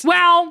that. It's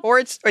not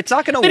going to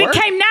work. But it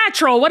came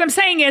natural. What I'm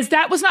saying is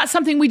that was not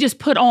something we just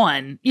put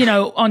on,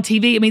 on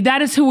TV. I mean,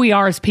 that is who we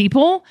are as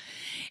people.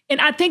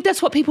 And I think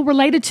that's what people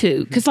related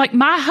to. Because like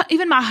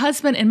even my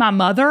husband and my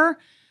mother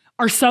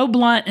are so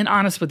blunt and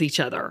honest with each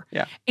other.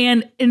 Yeah.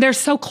 And they're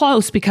so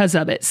close because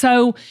of it.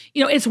 So,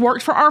 it's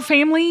worked for our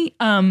family.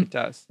 It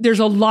does. There's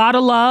a lot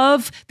of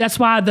love. That's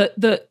why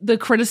the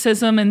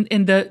criticism and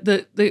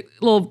the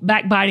little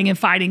backbiting and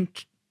fighting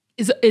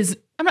is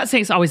I'm not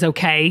saying it's always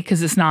okay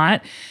because it's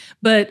not,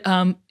 but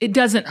it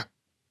doesn't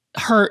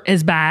hurt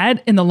as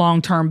bad in the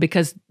long term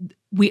because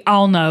we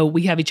all know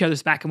we have each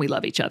other's back and we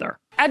love each other.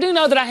 I do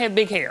know that I have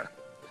big hair.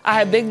 I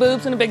have big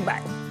boobs and a big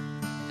back.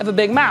 I have a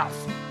big mouth.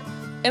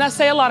 And I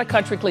say a lot of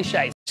country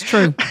cliches. It's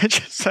true. I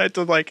just had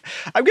to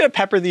I'm going to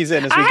pepper these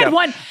in as we go.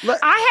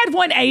 I had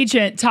one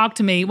agent talk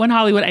to me, one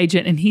Hollywood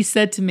agent, and he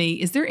said to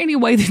me, is there any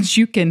way that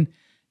you can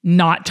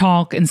not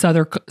talk in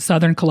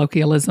Southern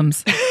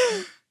colloquialisms?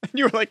 And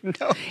you were like, no.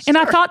 Sir. And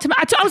I thought to me,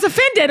 I was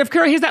offended. Of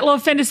course, here's that little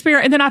offended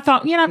spirit. And then I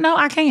thought, no,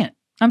 I can't.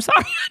 I'm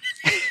sorry.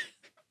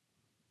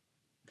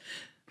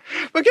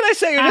 What can I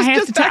say?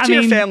 Just back to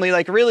your family.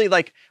 Like, really,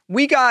 like,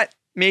 we got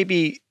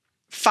maybe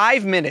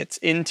 5 minutes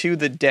into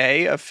the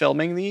day of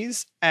filming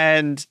these.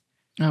 And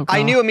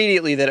I knew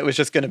immediately that it was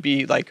just going to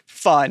be, like,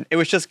 fun. It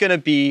was just going to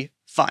be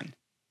fun.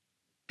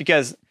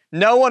 Because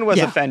no one was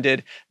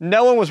offended.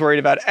 No one was worried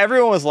about it.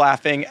 Everyone was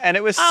laughing. And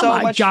it was so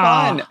much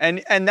fun.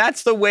 And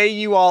that's the way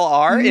you all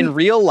are in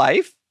real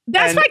life.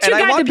 That's what you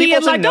got to be.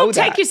 And like, don't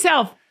take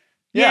yourself.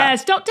 Yeah.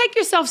 Yes, don't take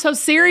yourself so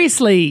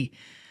seriously.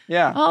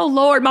 Yeah. Oh,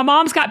 Lord. My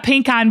mom's got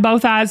pink eye in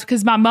both eyes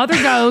because my mother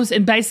goes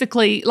and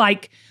basically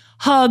like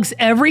hugs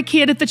every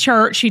kid at the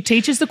church. She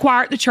teaches the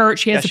choir at the church.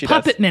 She has a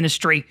puppet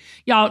ministry.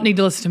 Y'all need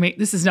to listen to me.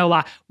 This is no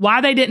lie.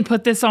 Why they didn't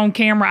put this on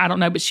camera, I don't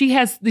know. But she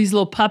has these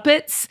little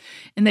puppets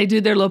and they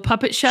do their little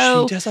puppet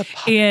show. She does a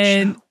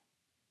puppet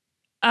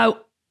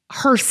show.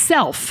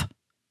 Herself.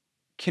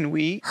 Can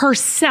we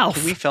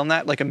film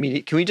that like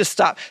immediately? Can we just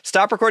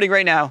stop recording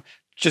right now?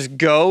 Just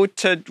go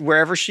to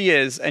wherever she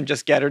is and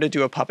just get her to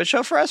do a puppet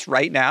show for us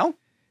right now.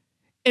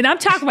 And I'm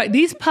talking about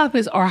these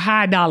puppets are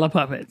high dollar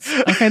puppets.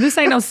 Okay, this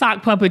ain't no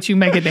sock puppet you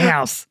make at the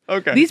house.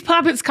 Okay, these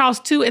puppets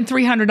cost $200 and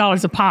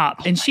 $300 a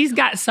pop, and she's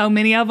got so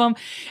many of them.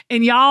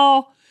 And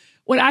y'all,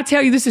 when I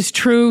tell you this is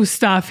true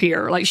stuff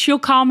here, like she'll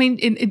call me.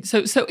 And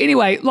so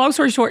anyway, long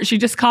story short, she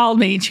just called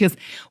me and she goes,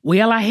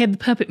 well, I had the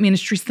puppet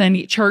ministry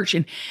Sunday at church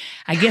and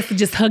I guess I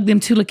just hugged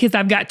them two little kids.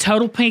 I've got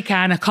total pink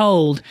eye and a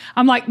cold.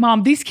 I'm like,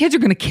 Mom, these kids are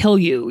going to kill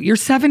you. You're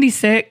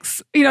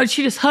 76. You know,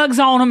 she just hugs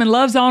on them and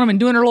loves on them and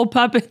doing her little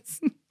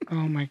puppets.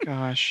 Oh my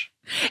gosh.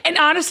 And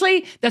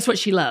honestly, that's what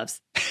she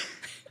loves.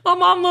 My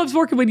mom loves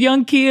working with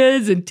young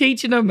kids and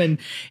teaching them and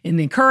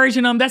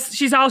encouraging them.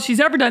 She's all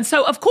she's ever done.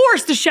 So, of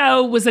course, the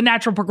show was a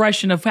natural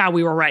progression of how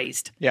we were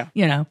raised. Yeah.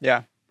 You know?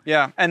 Yeah.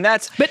 Yeah. And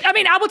that's... But, I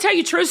mean, I will tell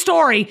you a true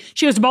story.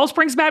 She goes to Bowl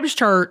Springs Baptist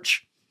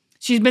Church.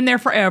 She's been there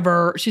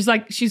forever. She's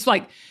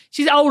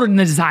older than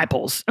the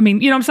disciples. I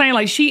mean, you know what I'm saying?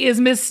 Like, she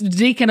is Miss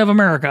Deacon of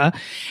America.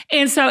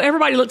 And so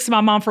everybody looks to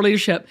my mom for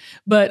leadership.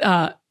 But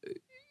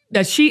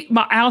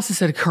Allisyn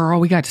said, Carl,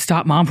 we got to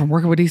stop Mom from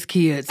working with these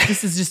kids.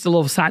 This is just a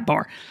little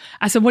sidebar.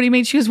 I said, what do you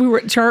mean? She goes, we were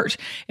at church.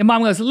 And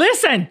Mom goes,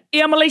 listen,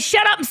 Emily,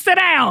 shut up and sit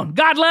down.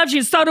 God loves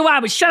you and so do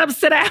I, but shut up and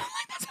sit down.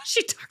 That's how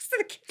she talks to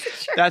the kids at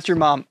church. That's your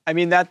mom. I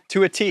mean, that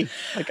to a T.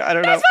 Like, I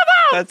don't know. That's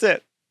my mom. That's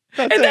it.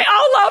 And they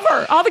all love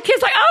her. All the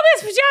kids like, oh,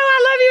 Miss Joe,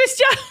 I love you, Miss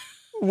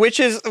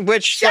Joe.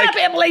 Which shut up,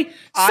 Emily. Sit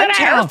I'm down.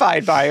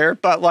 terrified by her,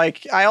 but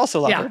like, I also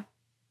love her.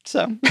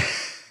 So...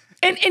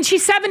 And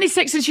she's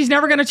 76 and she's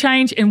never going to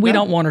change and we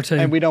don't want her to.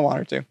 And we don't want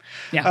her to.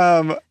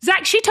 Yeah.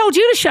 Zach, she told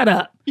you to shut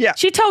up. Yeah.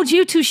 She told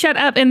you to shut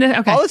up.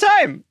 Okay. All the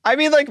time. I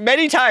mean, like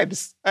many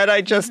times. And I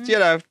just,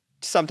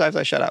 sometimes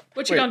I shut up.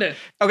 What you gonna do?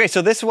 Okay,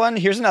 so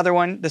here's another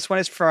one. This one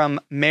is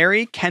from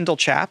Mary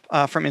Kendallchap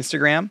from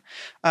Instagram.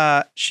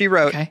 She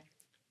wrote,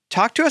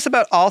 talk to us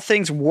about all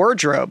things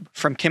wardrobe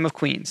from Kim of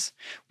Queens.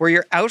 Were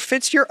your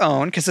outfits your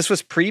own? Because this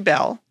was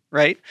pre-Belle.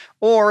 Right?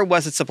 Or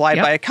was it supplied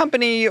by a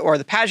company or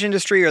the pageant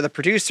industry or the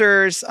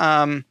producers?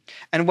 And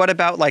what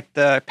about like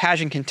the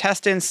pageant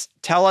contestants?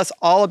 Tell us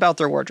all about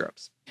their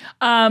wardrobes.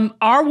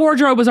 Our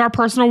wardrobe was our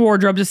personal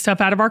wardrobe, just stuff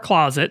out of our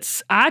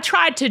closets. I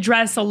tried to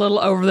dress a little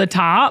over the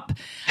top.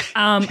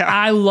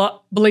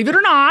 Believe it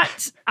or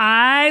not,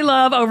 I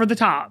love over the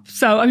top.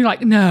 So I'm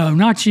like, no,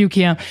 not you,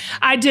 Kim.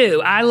 I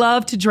do. I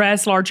love to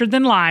dress larger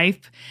than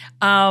life.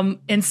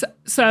 And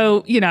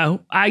so,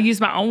 I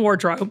use my own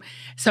wardrobe.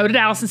 So did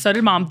Allisyn, so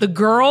did Mom. The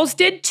girls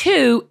did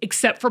too,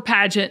 except for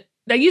pageant.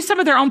 They used some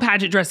of their own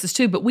pageant dresses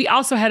too, but we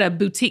also had a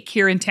boutique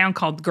here in town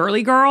called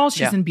Girly Girl.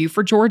 She's in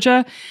Beaufort,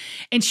 Georgia.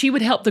 And she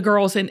would help the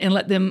girls and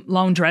let them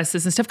loan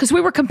dresses and stuff because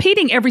we were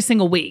competing every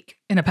single week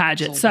in a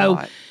pageant.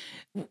 So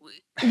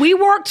we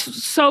worked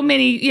so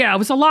many, it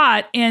was a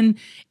lot. And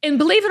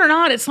believe it or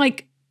not, it's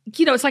like,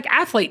 it's like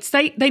athletes.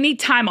 They need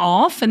time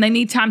off and they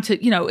need time to,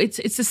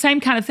 it's the same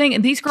kind of thing.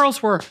 And these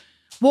girls were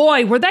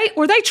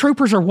they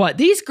troopers or what?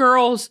 These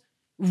girls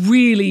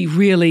really,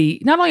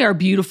 really not only are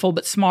beautiful,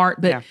 but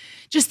smart, but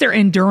just their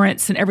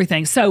endurance and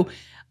everything. So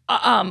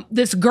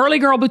this Girly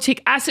Girl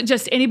boutique, I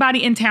suggest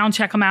anybody in town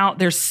check them out.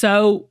 They're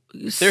still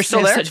there.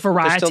 Such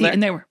variety.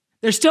 And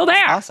they're still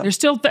there. Awesome. They're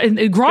still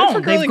they've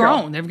grown. They've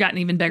grown. They've gotten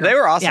even bigger. They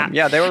were awesome.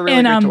 Yeah, they were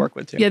really good to work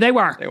with too. Yeah, they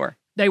were.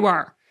 They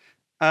were.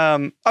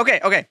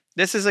 Okay.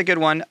 This is a good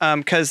one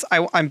because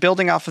I'm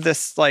building off of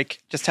this,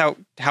 like just how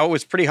it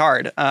was pretty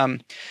hard.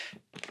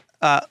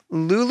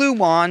 Lulu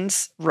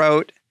Wands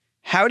wrote,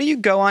 how do you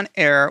go on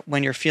air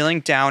when you're feeling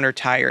down or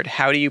tired?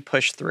 How do you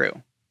push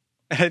through?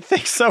 And I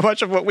think so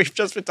much of what we've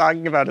just been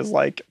talking about is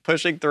like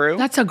pushing through.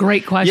 That's a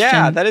great question.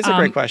 Yeah, that is a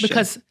great question.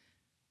 Because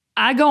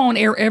I go on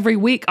air every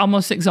week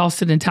almost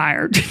exhausted and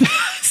tired.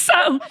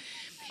 So,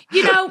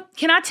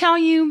 can I tell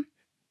you,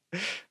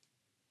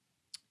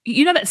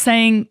 that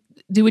saying,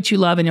 do what you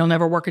love and you'll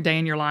never work a day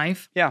in your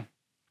life? Yeah.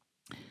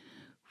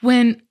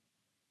 When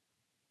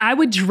I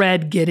would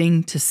dread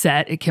getting to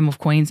set at Kim of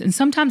Queens, and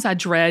sometimes I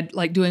dread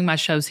like doing my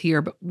shows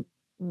here, but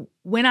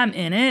when I'm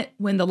in it,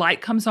 when the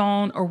light comes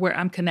on or where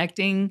I'm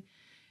connecting,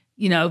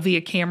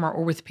 via camera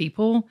or with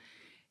people,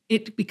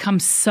 it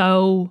becomes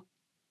so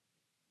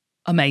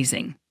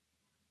amazing.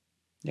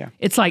 Yeah.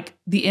 It's like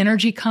the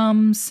energy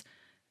comes,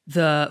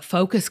 the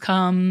focus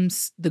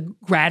comes, the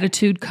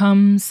gratitude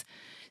comes.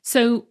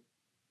 So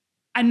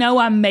I know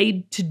I'm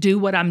made to do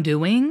what I'm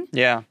doing.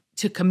 Yeah.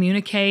 To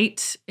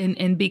communicate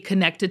and be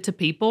connected to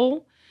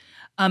people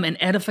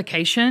and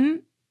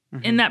edification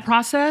in that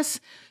process.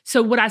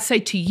 So what I say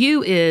to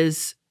you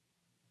is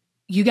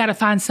you got to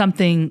find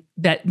something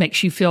that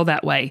makes you feel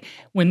that way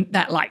when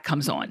that light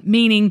comes on.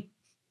 Meaning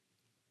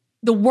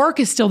the work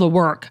is still the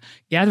work.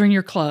 Gathering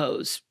your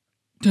clothes,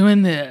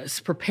 doing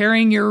this,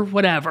 preparing your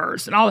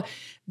whatevers and all.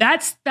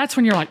 That's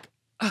when you're like,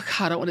 oh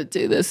God, I don't want to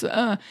do this.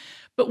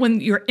 But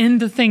when you're in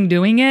the thing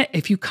doing it,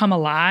 if you come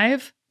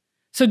alive.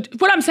 So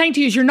what I'm saying to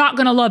you is you're not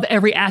going to love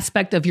every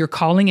aspect of your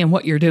calling and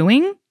what you're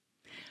doing,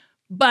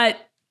 but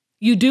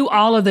you do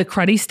all of the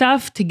cruddy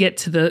stuff to get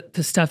to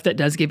the stuff that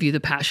does give you the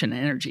passion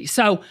and energy.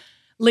 So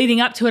leading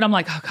up to it, I'm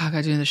like, oh God, I got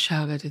to do the show,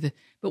 I got to do this.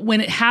 But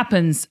when it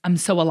happens, I'm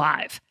so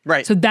alive.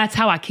 Right. So that's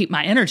how I keep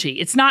my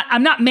energy.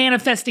 I'm not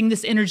manifesting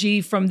this energy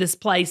from this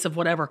place of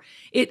whatever.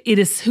 It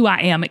is who I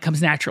am. It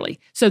comes naturally.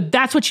 So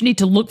that's what you need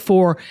to look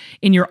for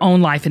in your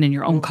own life and in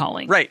your own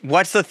calling. Right.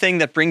 What's the thing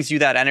that brings you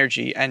that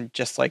energy and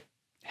just like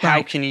how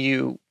Right. can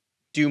you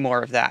do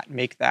more of that,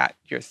 make that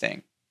your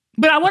thing?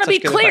 But I want to be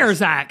That's such good clear, advice.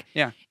 Zach.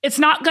 Yeah. It's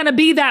not going to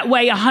be that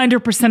way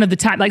 100% of the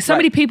time. Like so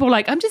many people are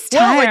like, I'm just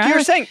Well, tired. like you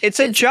were saying, it's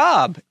a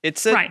job.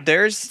 It's a, Right.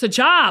 there's, It's a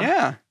job.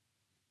 yeah.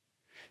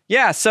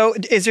 Yeah. So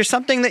is there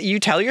something that you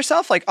tell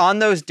yourself, like on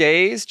those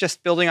days,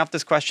 just building off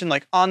this question,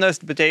 like on those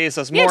days,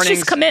 those Yeah, mornings, it's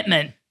just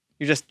commitment.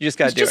 you just got to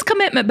do It's just it.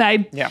 commitment,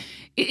 babe. Yeah.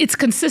 It's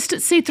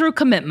consistency through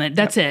commitment.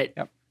 That's it.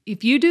 Yep.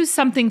 If you do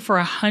something for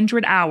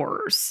 100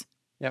 hours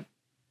Yep.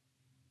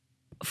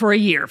 for a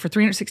year, for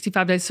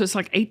 365 days, so it's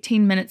like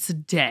 18 minutes a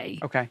day.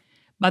 Okay.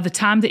 By the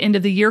time the end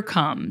of the year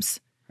comes,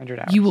 100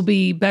 hours. you will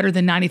be better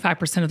than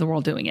 95% of the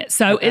world doing it.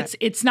 So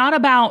it's not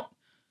about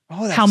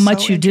Oh, that's how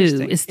much so you do.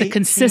 interesting. It's the 18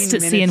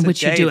 consistency in minutes a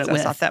which you day. do it That's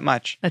with. not that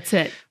much. That's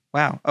it.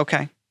 Wow.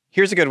 Okay.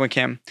 Here's a good one,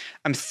 Kim.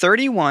 I'm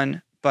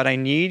 31, but I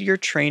need your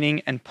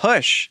training and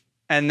push.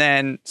 And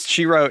then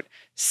she wrote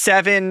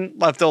 7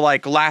 of the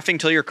like laughing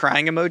till you're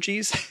crying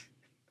emojis.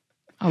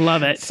 I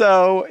love it.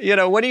 So,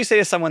 what do you say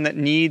to someone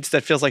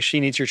that feels like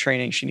she needs your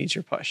training, she needs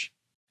your push?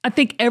 I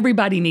think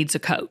everybody needs a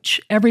coach.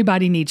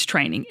 Everybody needs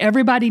training.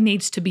 Everybody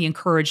needs to be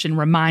encouraged and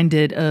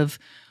reminded of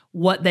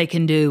what they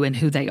can do and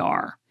who they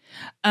are.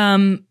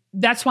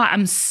 That's why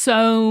I'm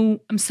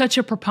such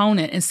a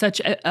proponent and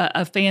such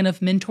a fan of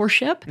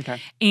mentorship.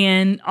 Okay.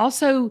 And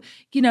also,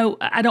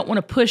 I don't want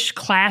to push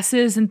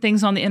classes and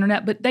things on the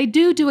internet, but they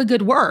do a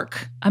good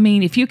work. I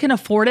mean, if you can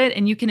afford it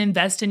and you can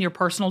invest in your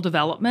personal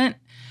development,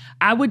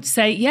 I would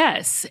say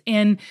yes.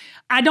 And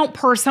I don't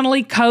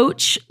personally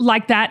coach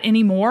like that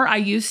anymore. I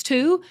used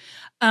to.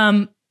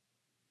 But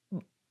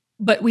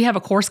we have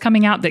a course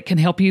coming out that can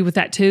help you with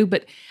that too.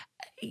 But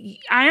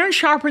iron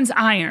sharpens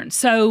iron.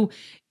 So,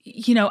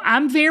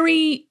 I'm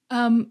very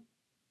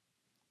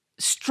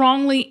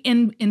strongly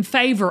in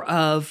favor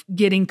of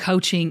getting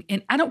coaching.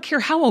 And I don't care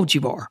how old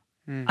you are.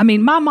 I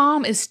mean, my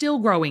mom is still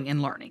growing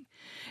and learning.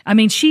 I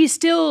mean, she's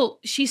still,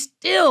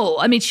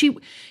 I mean,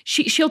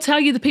 she'll tell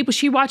you the people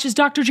she watches,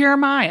 Dr.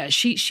 Jeremiah.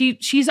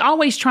 She's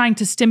always trying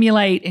to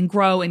stimulate and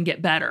grow and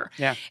get better.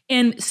 Yeah.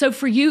 And so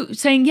for you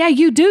saying, yeah,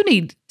 you do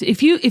need,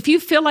 if you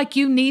feel like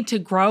you need to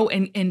grow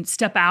and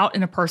step out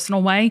in a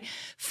personal way,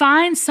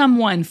 find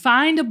someone,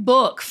 find a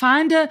book,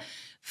 find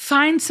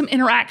some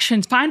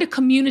interactions, find a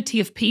community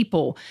of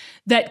people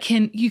that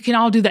you can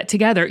all do that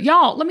together.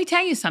 Y'all, let me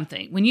tell you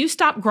something. When you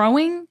stop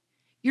growing,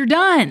 you're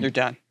done. You're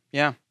done.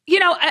 Yeah.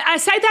 I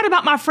say that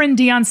about my friend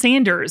Deion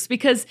Sanders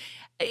because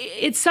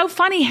it's so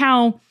funny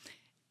how,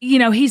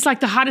 he's like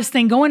the hottest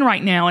thing going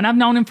right now. And I've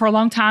known him for a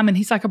long time and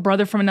he's like a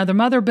brother from another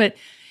mother. But,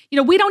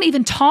 we don't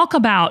even talk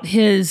about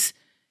his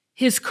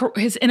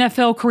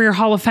NFL career,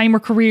 Hall of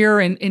Famer career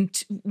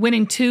and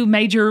winning 2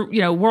 major,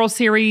 World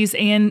Series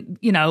and,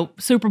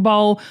 Super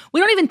Bowl.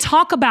 We don't even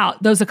talk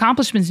about those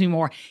accomplishments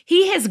anymore.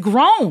 He has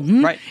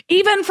grown. Right.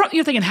 Even from,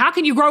 you're thinking, how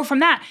can you grow from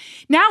that?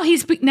 Now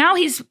he's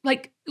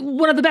like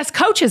one of the best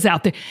coaches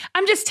out there.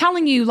 I'm just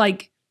telling you,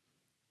 like,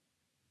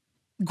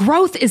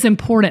 growth is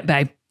important,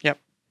 babe. Yep.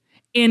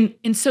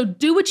 And so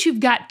do what you've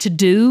got to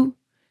do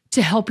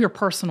to help your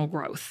personal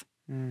growth.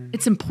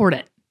 It's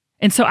important.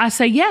 And so I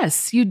say,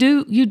 yes, you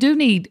do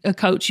need a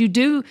coach. You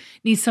do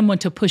need someone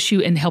to push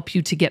you and help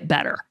you to get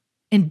better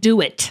and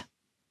do it.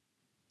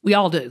 We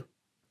all do.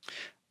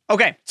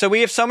 Okay. So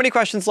we have so many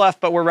questions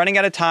left, but we're running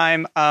out of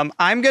time.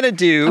 I'm going to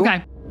do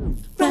Okay.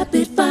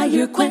 Rapid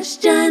fire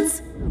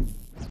questions.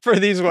 for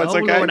these ones. Oh,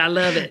 Okay. Lord, I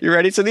love it. You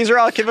ready? So these are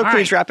all Kim of All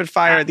Queens right. rapid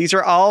fire. All right. These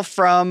are all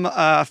from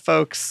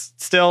folks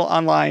still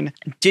online.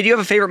 Did you have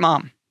a favorite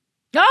mom?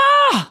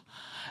 Ah,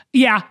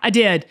 yeah, I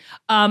did.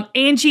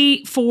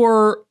 Angie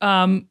for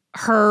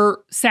her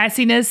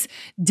sassiness,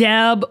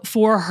 Deb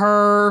for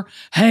her,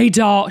 hey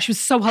dog. She was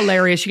so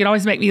hilarious. She could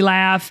always make me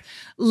laugh.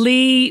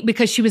 Lee,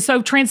 because she was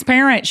so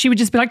transparent. She would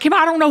just be like, Kim,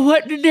 I don't know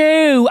what to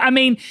do. I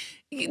mean,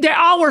 they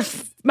all were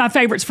my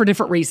favorites for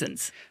different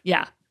reasons.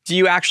 Yeah. Do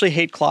you actually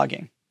hate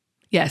clogging?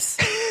 Yes.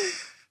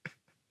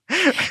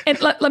 And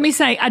let me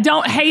say, I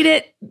don't hate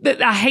it.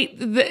 I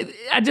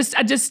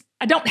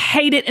don't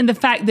hate it in the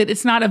fact that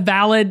it's not a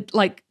valid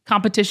like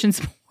competition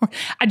sport.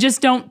 I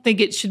just don't think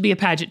it should be a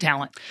pageant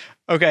talent.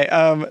 Okay.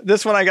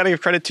 This one I got to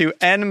give credit to.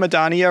 N.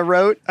 Madania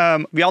wrote,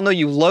 we all know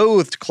you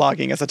loathed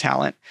clogging as a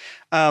talent.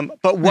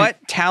 But what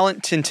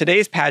talent in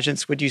today's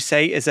pageants would you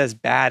say is as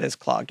bad as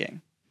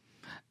clogging?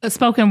 A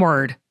spoken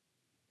word.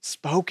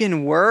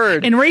 Spoken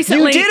word. And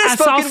recently, you did a I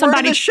saw spoken word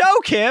somebody- in the show,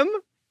 Kim.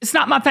 It's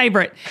not my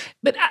favorite,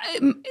 but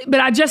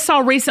I just saw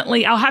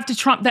recently. I'll have to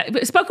trump that.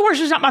 But spoken word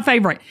is not my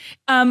favorite.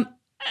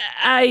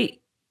 I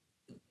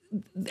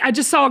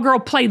just saw a girl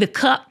play the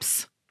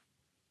cups.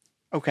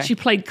 Okay. She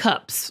played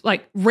cups,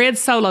 like red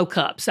solo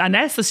cups, and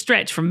that's a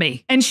stretch for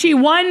me. And she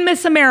won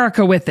Miss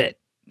America with it.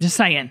 Just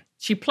saying,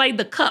 she played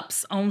the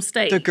cups on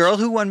stage. The girl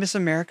who won Miss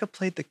America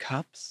played the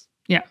cups?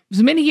 Yeah, it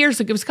was many years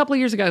ago. It was a couple of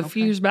years ago, a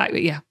few years back.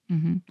 But yeah,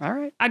 All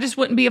right. I just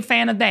wouldn't be a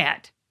fan of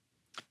that.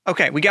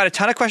 Okay, we got a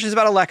ton of questions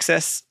about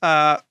Alexis.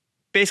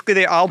 Basically,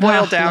 they all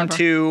boil down love her.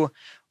 to,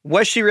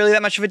 was she really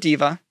that much of a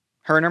diva?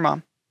 Her and her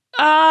mom.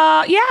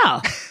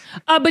 Yeah.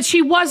 But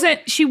she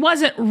wasn't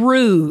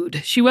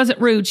rude. She wasn't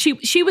rude.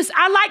 She was,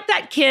 I liked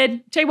that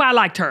kid. Tell you why I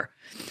liked her.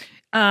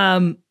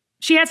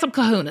 She had some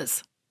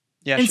kahunas.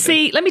 Yeah. And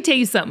see, let me tell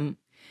you something.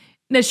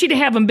 Now, she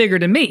didn't have them bigger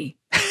than me.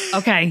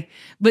 Okay.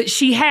 But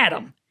she had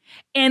them.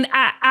 And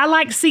I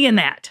like seeing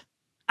that.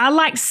 I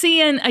like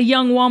seeing a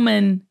young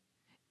woman.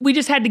 We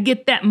just had to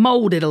get that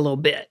molded a little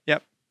bit.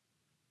 Yep.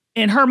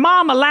 And her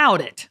mom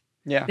allowed it.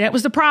 Yeah. That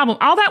was the problem.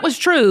 All that was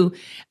true.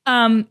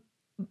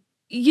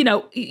 You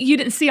know, you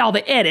didn't see all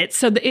the edits,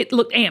 so it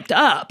looked amped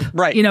up.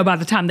 Right. You know, by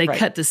the time they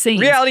cut the scenes.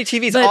 Reality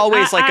TV is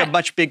always like a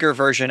much bigger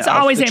version of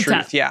always the amped truth.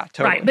 up. Yeah,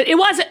 totally. Right. But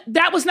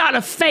that was not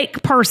a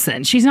fake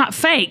person. She's not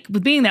fake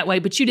with being that way,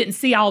 but you didn't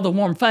see all the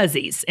warm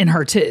fuzzies in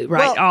her too,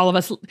 right? Well, all of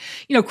us, you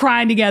know,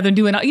 crying together and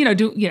doing,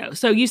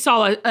 so you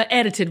saw a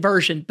edited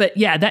version. But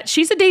yeah,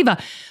 she's a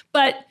diva.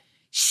 But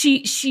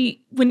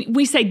she when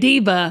we say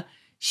diva,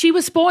 she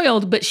was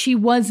spoiled, but she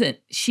wasn't.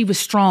 She was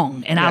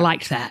strong, and I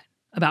liked that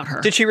about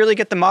her. Did she really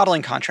get the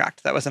modeling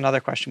contract? That was another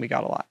question we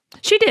got a lot.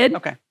 She did.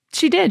 Okay.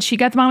 She did. She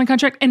got the modeling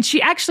contract, and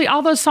she actually,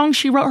 all those songs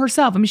she wrote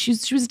herself. I mean, she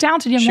was a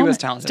talented young woman. She was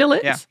talented. Still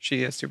is. Yeah,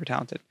 she is super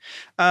talented.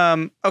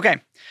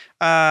 Okay.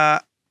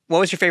 What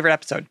was your favorite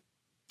episode?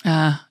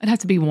 It'd have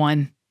to be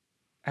one.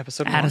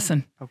 Episode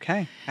Addison. 1.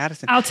 Okay,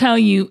 Addison. I'll tell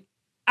you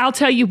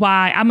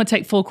why. I'm going to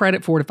take full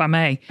credit for it if I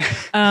may.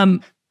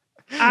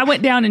 I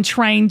went down and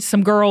trained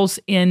some girls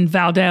in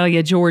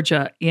Valdalia,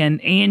 Georgia,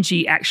 and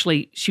Angie,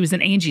 actually, she was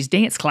in Angie's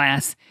dance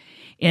class,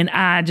 and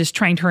I just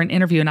trained her in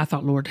interview, and I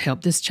thought, Lord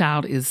help, this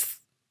child is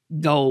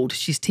gold.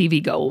 She's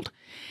TV gold.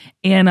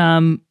 And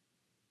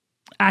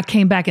I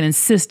came back and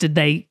insisted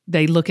they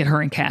look at her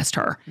and cast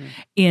her.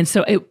 And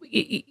so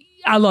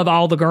I love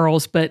all the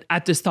girls, but I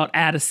just thought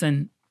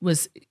Addison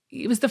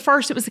it was the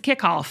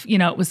kickoff, you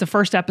know, it was the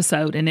first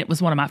episode, and it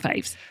was one of my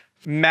faves.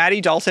 Maddie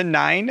Dalton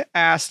 9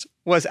 asked,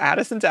 was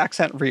Addison's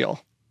accent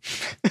real?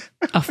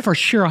 For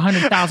sure,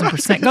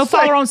 100,000%. Go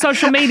follow her on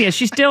social media.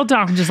 She's still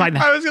talking just like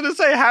that. I was going to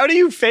say, how do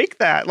you fake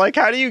that? Like,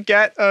 how do you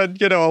get a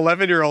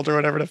 11-year-old or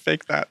whatever to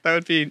fake that? That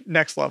would be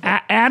next level.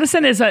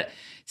 Addison is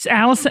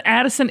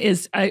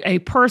a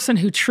person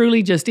who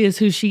truly just is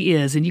who she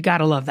is, and you got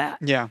to love that.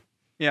 Yeah,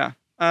 yeah.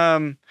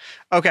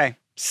 Okay,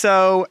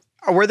 so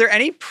were there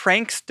any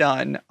pranks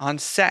done on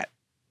set?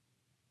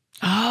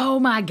 Oh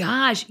my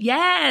gosh,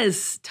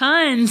 yes,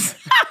 tons.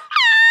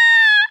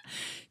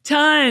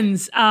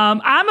 Tons.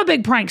 I'm a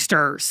big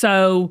prankster.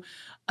 So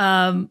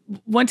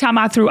one time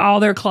I threw all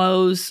their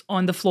clothes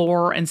on the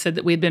floor and said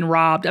that we had been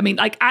robbed. I mean,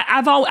 like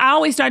I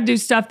always try to do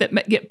stuff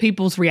that get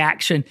people's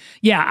reaction.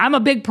 Yeah, I'm a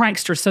big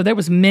prankster. So there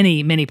was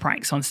many, many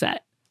pranks on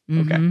set.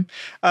 Mm-hmm.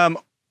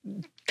 Okay.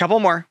 Couple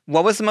more.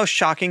 What was the most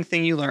shocking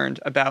thing you learned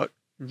about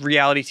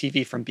reality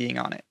TV from being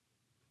on it?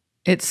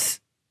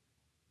 It's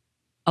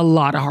a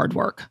lot of hard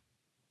work.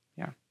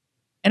 Yeah.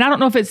 And I don't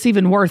know if it's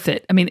even worth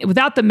it. I mean,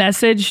 without the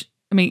message,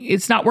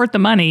 it's not worth the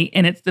money,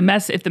 and it's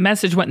the if the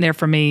message wasn't there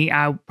for me,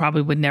 I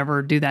probably would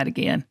never do that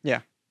again.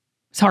 Yeah.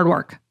 It's hard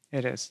work.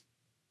 It is.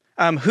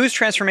 Whose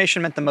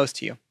transformation meant the most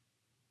to you?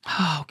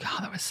 Oh,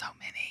 God, there was so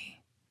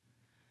many.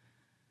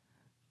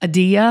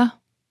 Adia.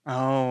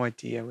 Oh,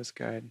 Adia was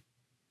good.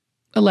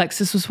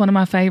 Alexis was one of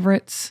my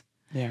favorites.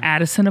 Yeah.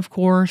 Addison, of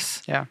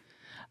course. Yeah.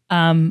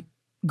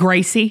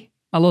 Gracie,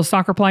 a little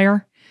soccer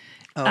player.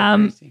 Oh,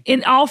 Gracie.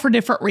 And all for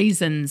different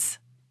reasons.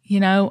 You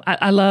know,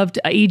 I loved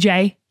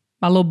EJ.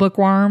 My little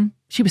bookworm,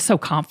 she was so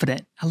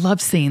confident. I loved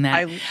seeing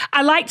that.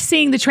 I liked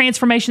seeing the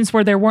transformations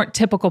where there weren't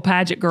typical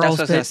pageant girls.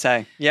 That's what I was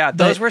going to say. Yeah,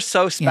 those were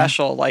so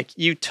special. Yeah. Like,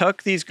 you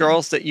took these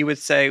girls that you would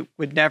say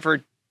would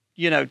never,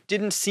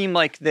 didn't seem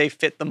like they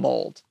fit the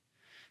mold.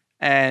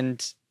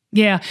 And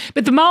yeah,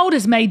 but the mold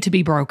is made to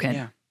be broken.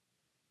 Yeah.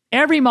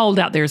 Every mold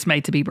out there is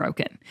made to be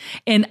broken.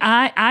 And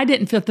I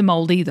didn't fit the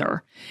mold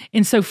either.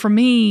 And so for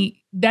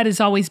me, that has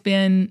always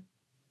been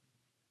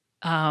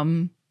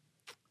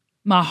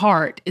my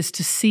heart, is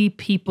to see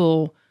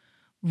people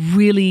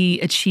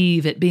really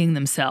achieve at being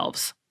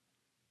themselves.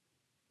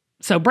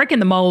 So breaking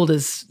the mold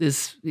is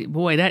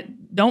boy,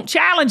 that don't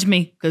challenge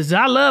me, because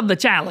I love the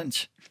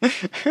challenge.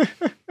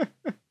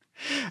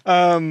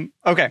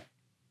 Okay.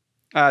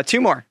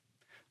 2 more.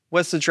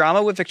 Was the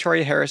drama with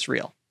Victoria Harris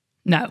real?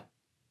 No.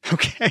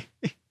 Okay.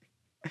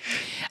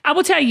 I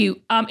will tell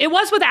you, it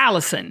was with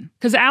Allisyn,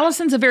 because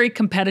Allisyn's a very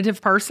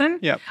competitive person.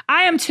 Yep.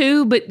 I am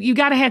too, but you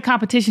got to have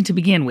competition to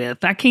begin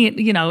with. I can't,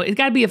 it's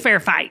got to be a fair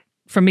fight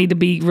for me to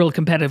be real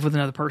competitive with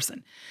another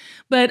person.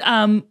 But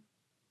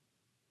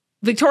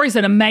Victoria's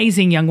an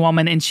amazing young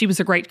woman, and she was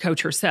a great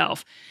coach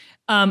herself.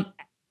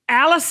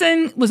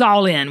 Allisyn was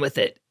all in with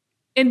it,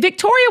 and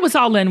Victoria was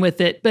all in with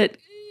it. But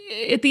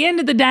at the end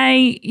of the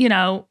day, you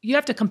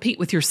have to compete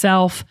with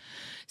yourself.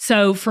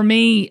 So for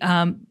me,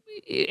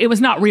 it was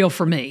not real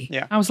for me.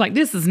 Yeah. I was like,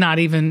 this is not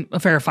even a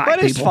fair fight.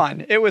 But it's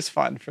fun. It was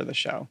fun for the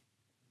show,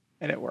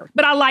 and it worked.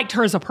 But I liked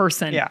her as a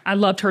person. Yeah. I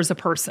loved her as a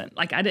person.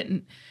 Like,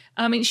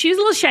 she was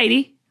a little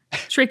shady.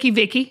 Tricky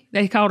Vicky.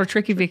 They called her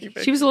Tricky Vicky.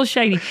 She was a little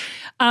shady.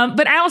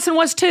 But Allisyn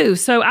was too.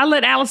 So I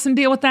let Allisyn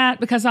deal with that,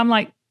 because I'm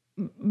like,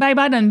 babe,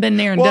 I done been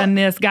there and done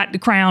this, got the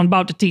crown,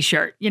 bought the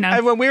t-shirt, you know.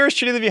 And when we were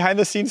shooting the behind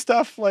the scenes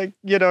stuff, like,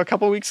 you know, a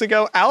couple of weeks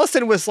ago,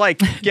 Allisyn was like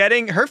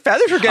getting, her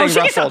feathers were getting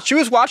ruffled. She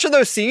was watching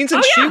those scenes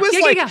and she was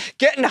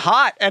getting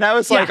hot. And I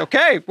was like,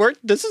 okay,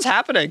 this is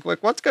happening.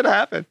 Like, what's going to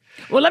happen?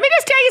 Well, let me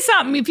just tell you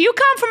something. If you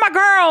come for my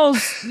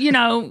girls, you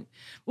know,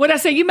 what I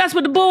say, you mess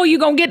with the bull, you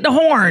going to get the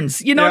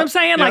horns. You know what I'm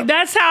saying? Like,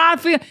 that's how I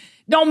feel.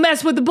 Don't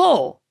mess with the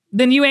bull.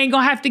 Then you ain't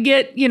going to have to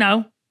get, you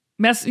know,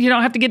 you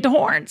don't have to get the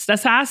horns.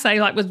 That's how I say.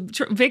 Like with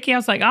Vicky, I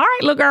was like, all right,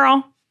 little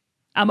girl,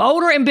 I'm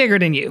older and bigger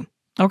than you.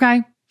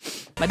 Okay?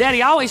 My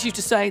daddy always used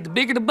to say, the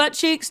bigger the butt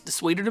cheeks, the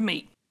sweeter the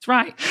meat. That's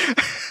right.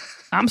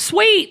 I'm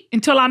sweet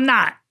until I'm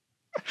not.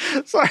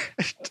 Sorry.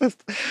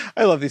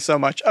 I love these so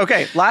much.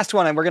 Okay, last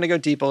one, and we're going to go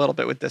deep a little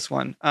bit with this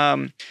one.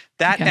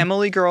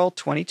 Emily Girl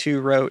 22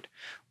 wrote,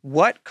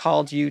 what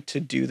called you to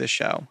do the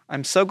show?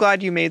 I'm so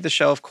glad you made the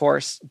show, of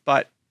course,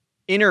 but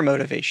inner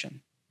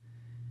motivation.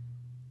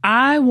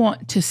 I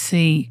want to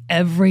see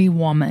every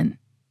woman.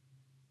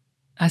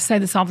 I say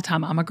this all the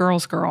time. I'm a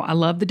girl's girl. I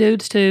love the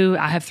dudes too.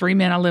 I have 3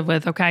 men I live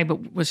with, okay? But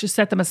let's just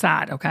set them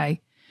aside, okay?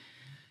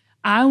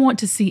 I want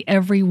to see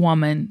every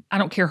woman, I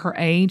don't care her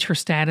age, her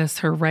status,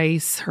 her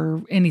race,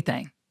 her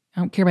anything.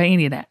 I don't care about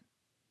any of that.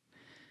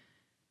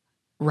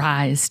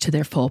 Rise to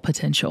their full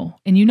potential.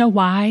 And you know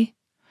why?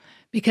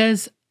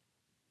 Because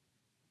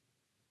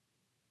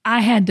I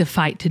had to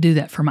fight to do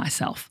that for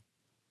myself.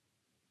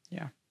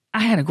 Yeah. I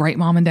had a great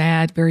mom and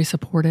dad, very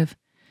supportive.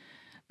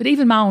 But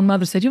even my own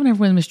mother said, you'll never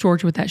win Miss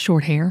Georgia with that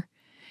short hair.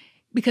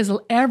 Because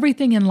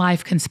everything in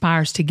life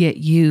conspires to get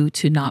you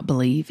to not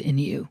believe in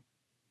you.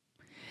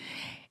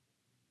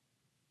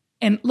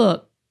 And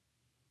look,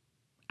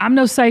 I'm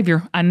no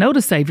savior. I know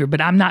the savior,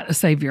 but I'm not a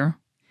savior.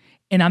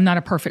 And I'm not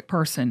a perfect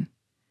person.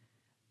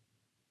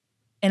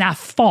 And I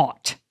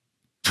fought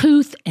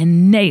tooth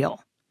and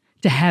nail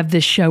to have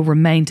this show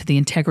remain to the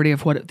integrity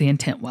of what the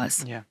intent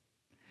was. Yeah.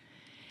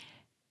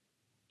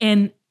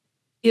 And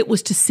it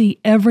was to see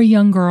every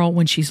young girl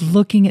when she's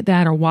looking at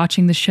that or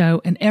watching the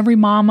show, and every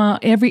mama,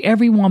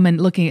 every woman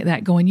looking at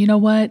that going, you know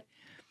what?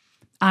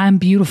 I'm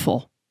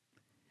beautiful.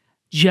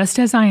 Just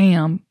as I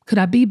am. Could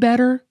I be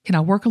better? Can I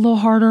work a little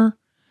harder?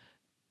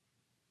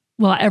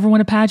 Will I ever win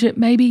a pageant?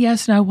 Maybe,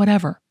 yes, no,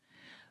 whatever.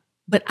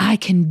 But I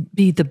can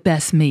be the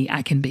best me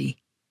I can be.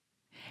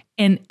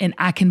 And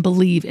I can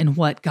believe in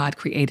what God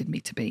created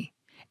me to be.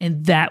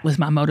 And that was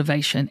my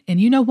motivation.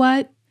 And you know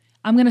what?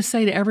 I'm going to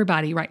say to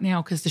everybody right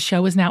now, because the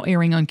show is now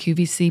airing on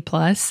QVC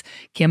Plus,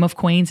 Kim of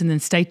Queens, and then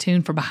stay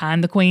tuned for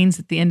Behind the Queens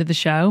at the end of the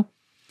show.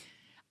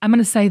 I'm going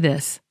to say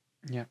this.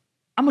 Yeah.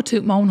 I'm going to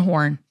toot my own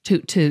horn,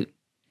 toot.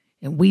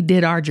 And we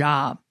did our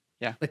job.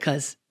 Yeah.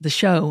 Because the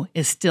show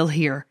is still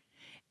here,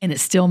 and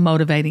it's still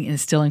motivating, and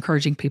it's still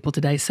encouraging people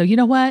today. So you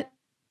know what?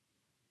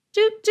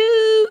 Toot,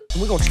 toot.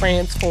 We're going to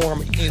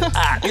transform you. You're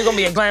going to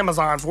be a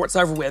glamazon before it's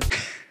over with.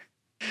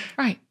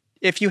 Right.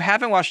 If you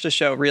haven't watched the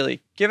show,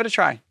 really, give it a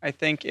try. I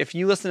think if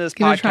you listen to this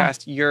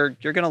podcast, you're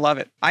going to love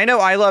it. I know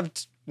I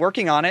loved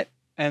working on it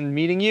and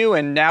meeting you,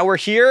 and now we're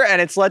here, and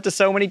it's led to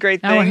so many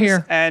great things. Now we're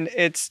here. And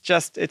it's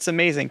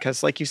amazing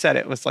because, like you said,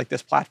 it was like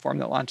this platform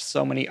that launched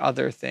so many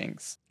other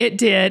things. It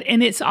did,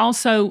 and it's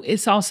also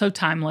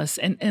timeless.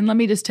 And let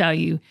me just tell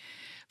you,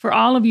 for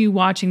all of you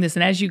watching this,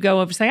 and as you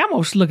go over, say, I'm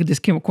going to look at this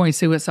Kim McQueen,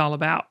 see what it's all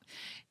about.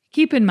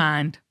 Keep in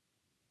mind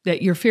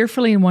that you're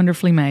fearfully and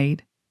wonderfully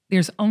made.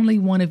 There's only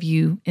one of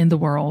you in the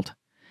world.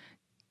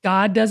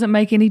 God doesn't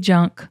make any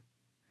junk,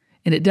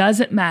 and it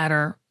doesn't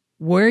matter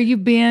where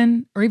you've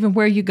been or even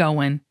where you're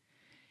going.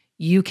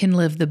 You can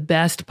live the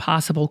best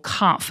possible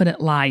confident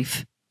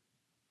life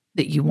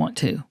that you want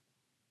to.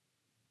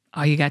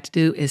 All you got to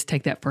do is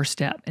take that first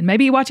step. And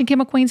maybe watching Kim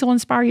McQueen's will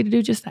inspire you to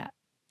do just that.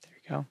 There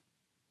you go.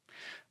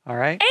 All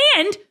right.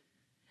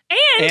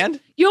 And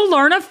you'll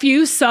learn a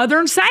few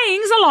Southern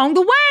sayings along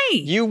the way.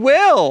 You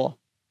will.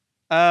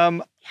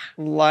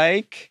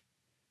 Like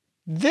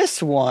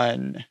this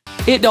one.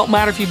 It don't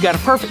matter if you've got a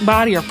perfect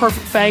body or a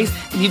perfect face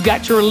and you've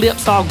got your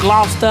lips all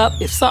glossed up.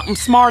 If something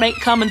smart ain't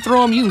coming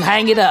through them, you can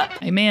hang it up.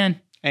 Amen.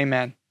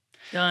 Amen.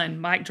 Done.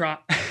 Mic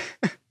drop.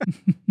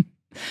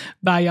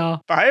 Bye,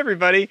 y'all. Bye,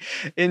 everybody.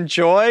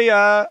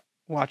 Enjoy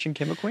watching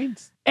Kim of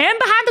Queens. And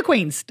Behind the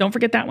Queens. Don't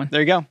forget that one.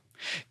 There you go.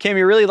 Kim,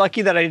 you're really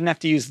lucky that I didn't have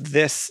to use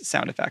this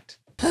sound effect.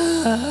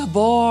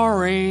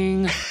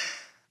 Boring.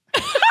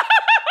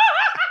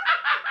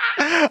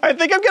 I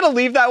think I'm going to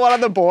leave that one on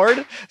the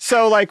board.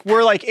 So like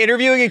we're like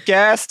interviewing a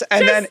guest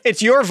and then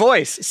it's your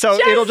voice. So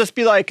it'll just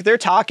be like they're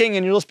talking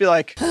and you'll just be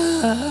like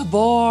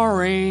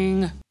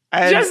boring.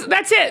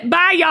 That's it.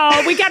 Bye,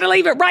 y'all. We got to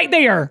leave it right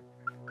there.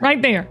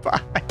 Right there.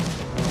 Bye.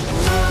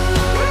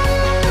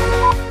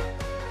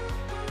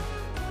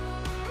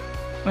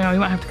 Well, you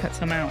might have to cut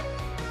some out.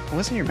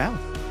 What's in your mouth?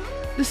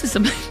 This is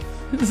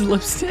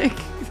lipstick.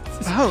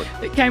 Oh.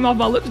 It came off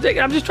my lipstick.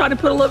 I'm just trying to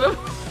put a little bit.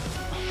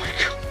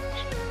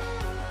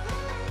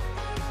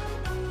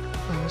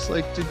 I was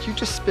like, did you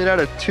just spit out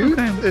a tooth?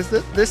 Okay.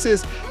 This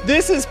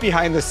is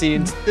behind the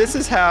scenes. This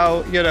is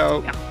how,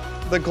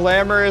 The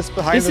glamorous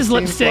behind This the is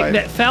scenes lipstick life.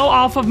 that fell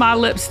off of my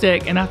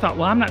lipstick, and I thought,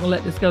 well, I'm not gonna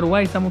let this go to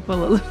waste. I'm gonna put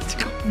a little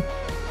lipstick on.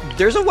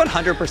 There's a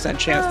 100%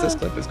 chance this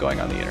clip is going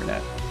on the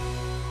internet.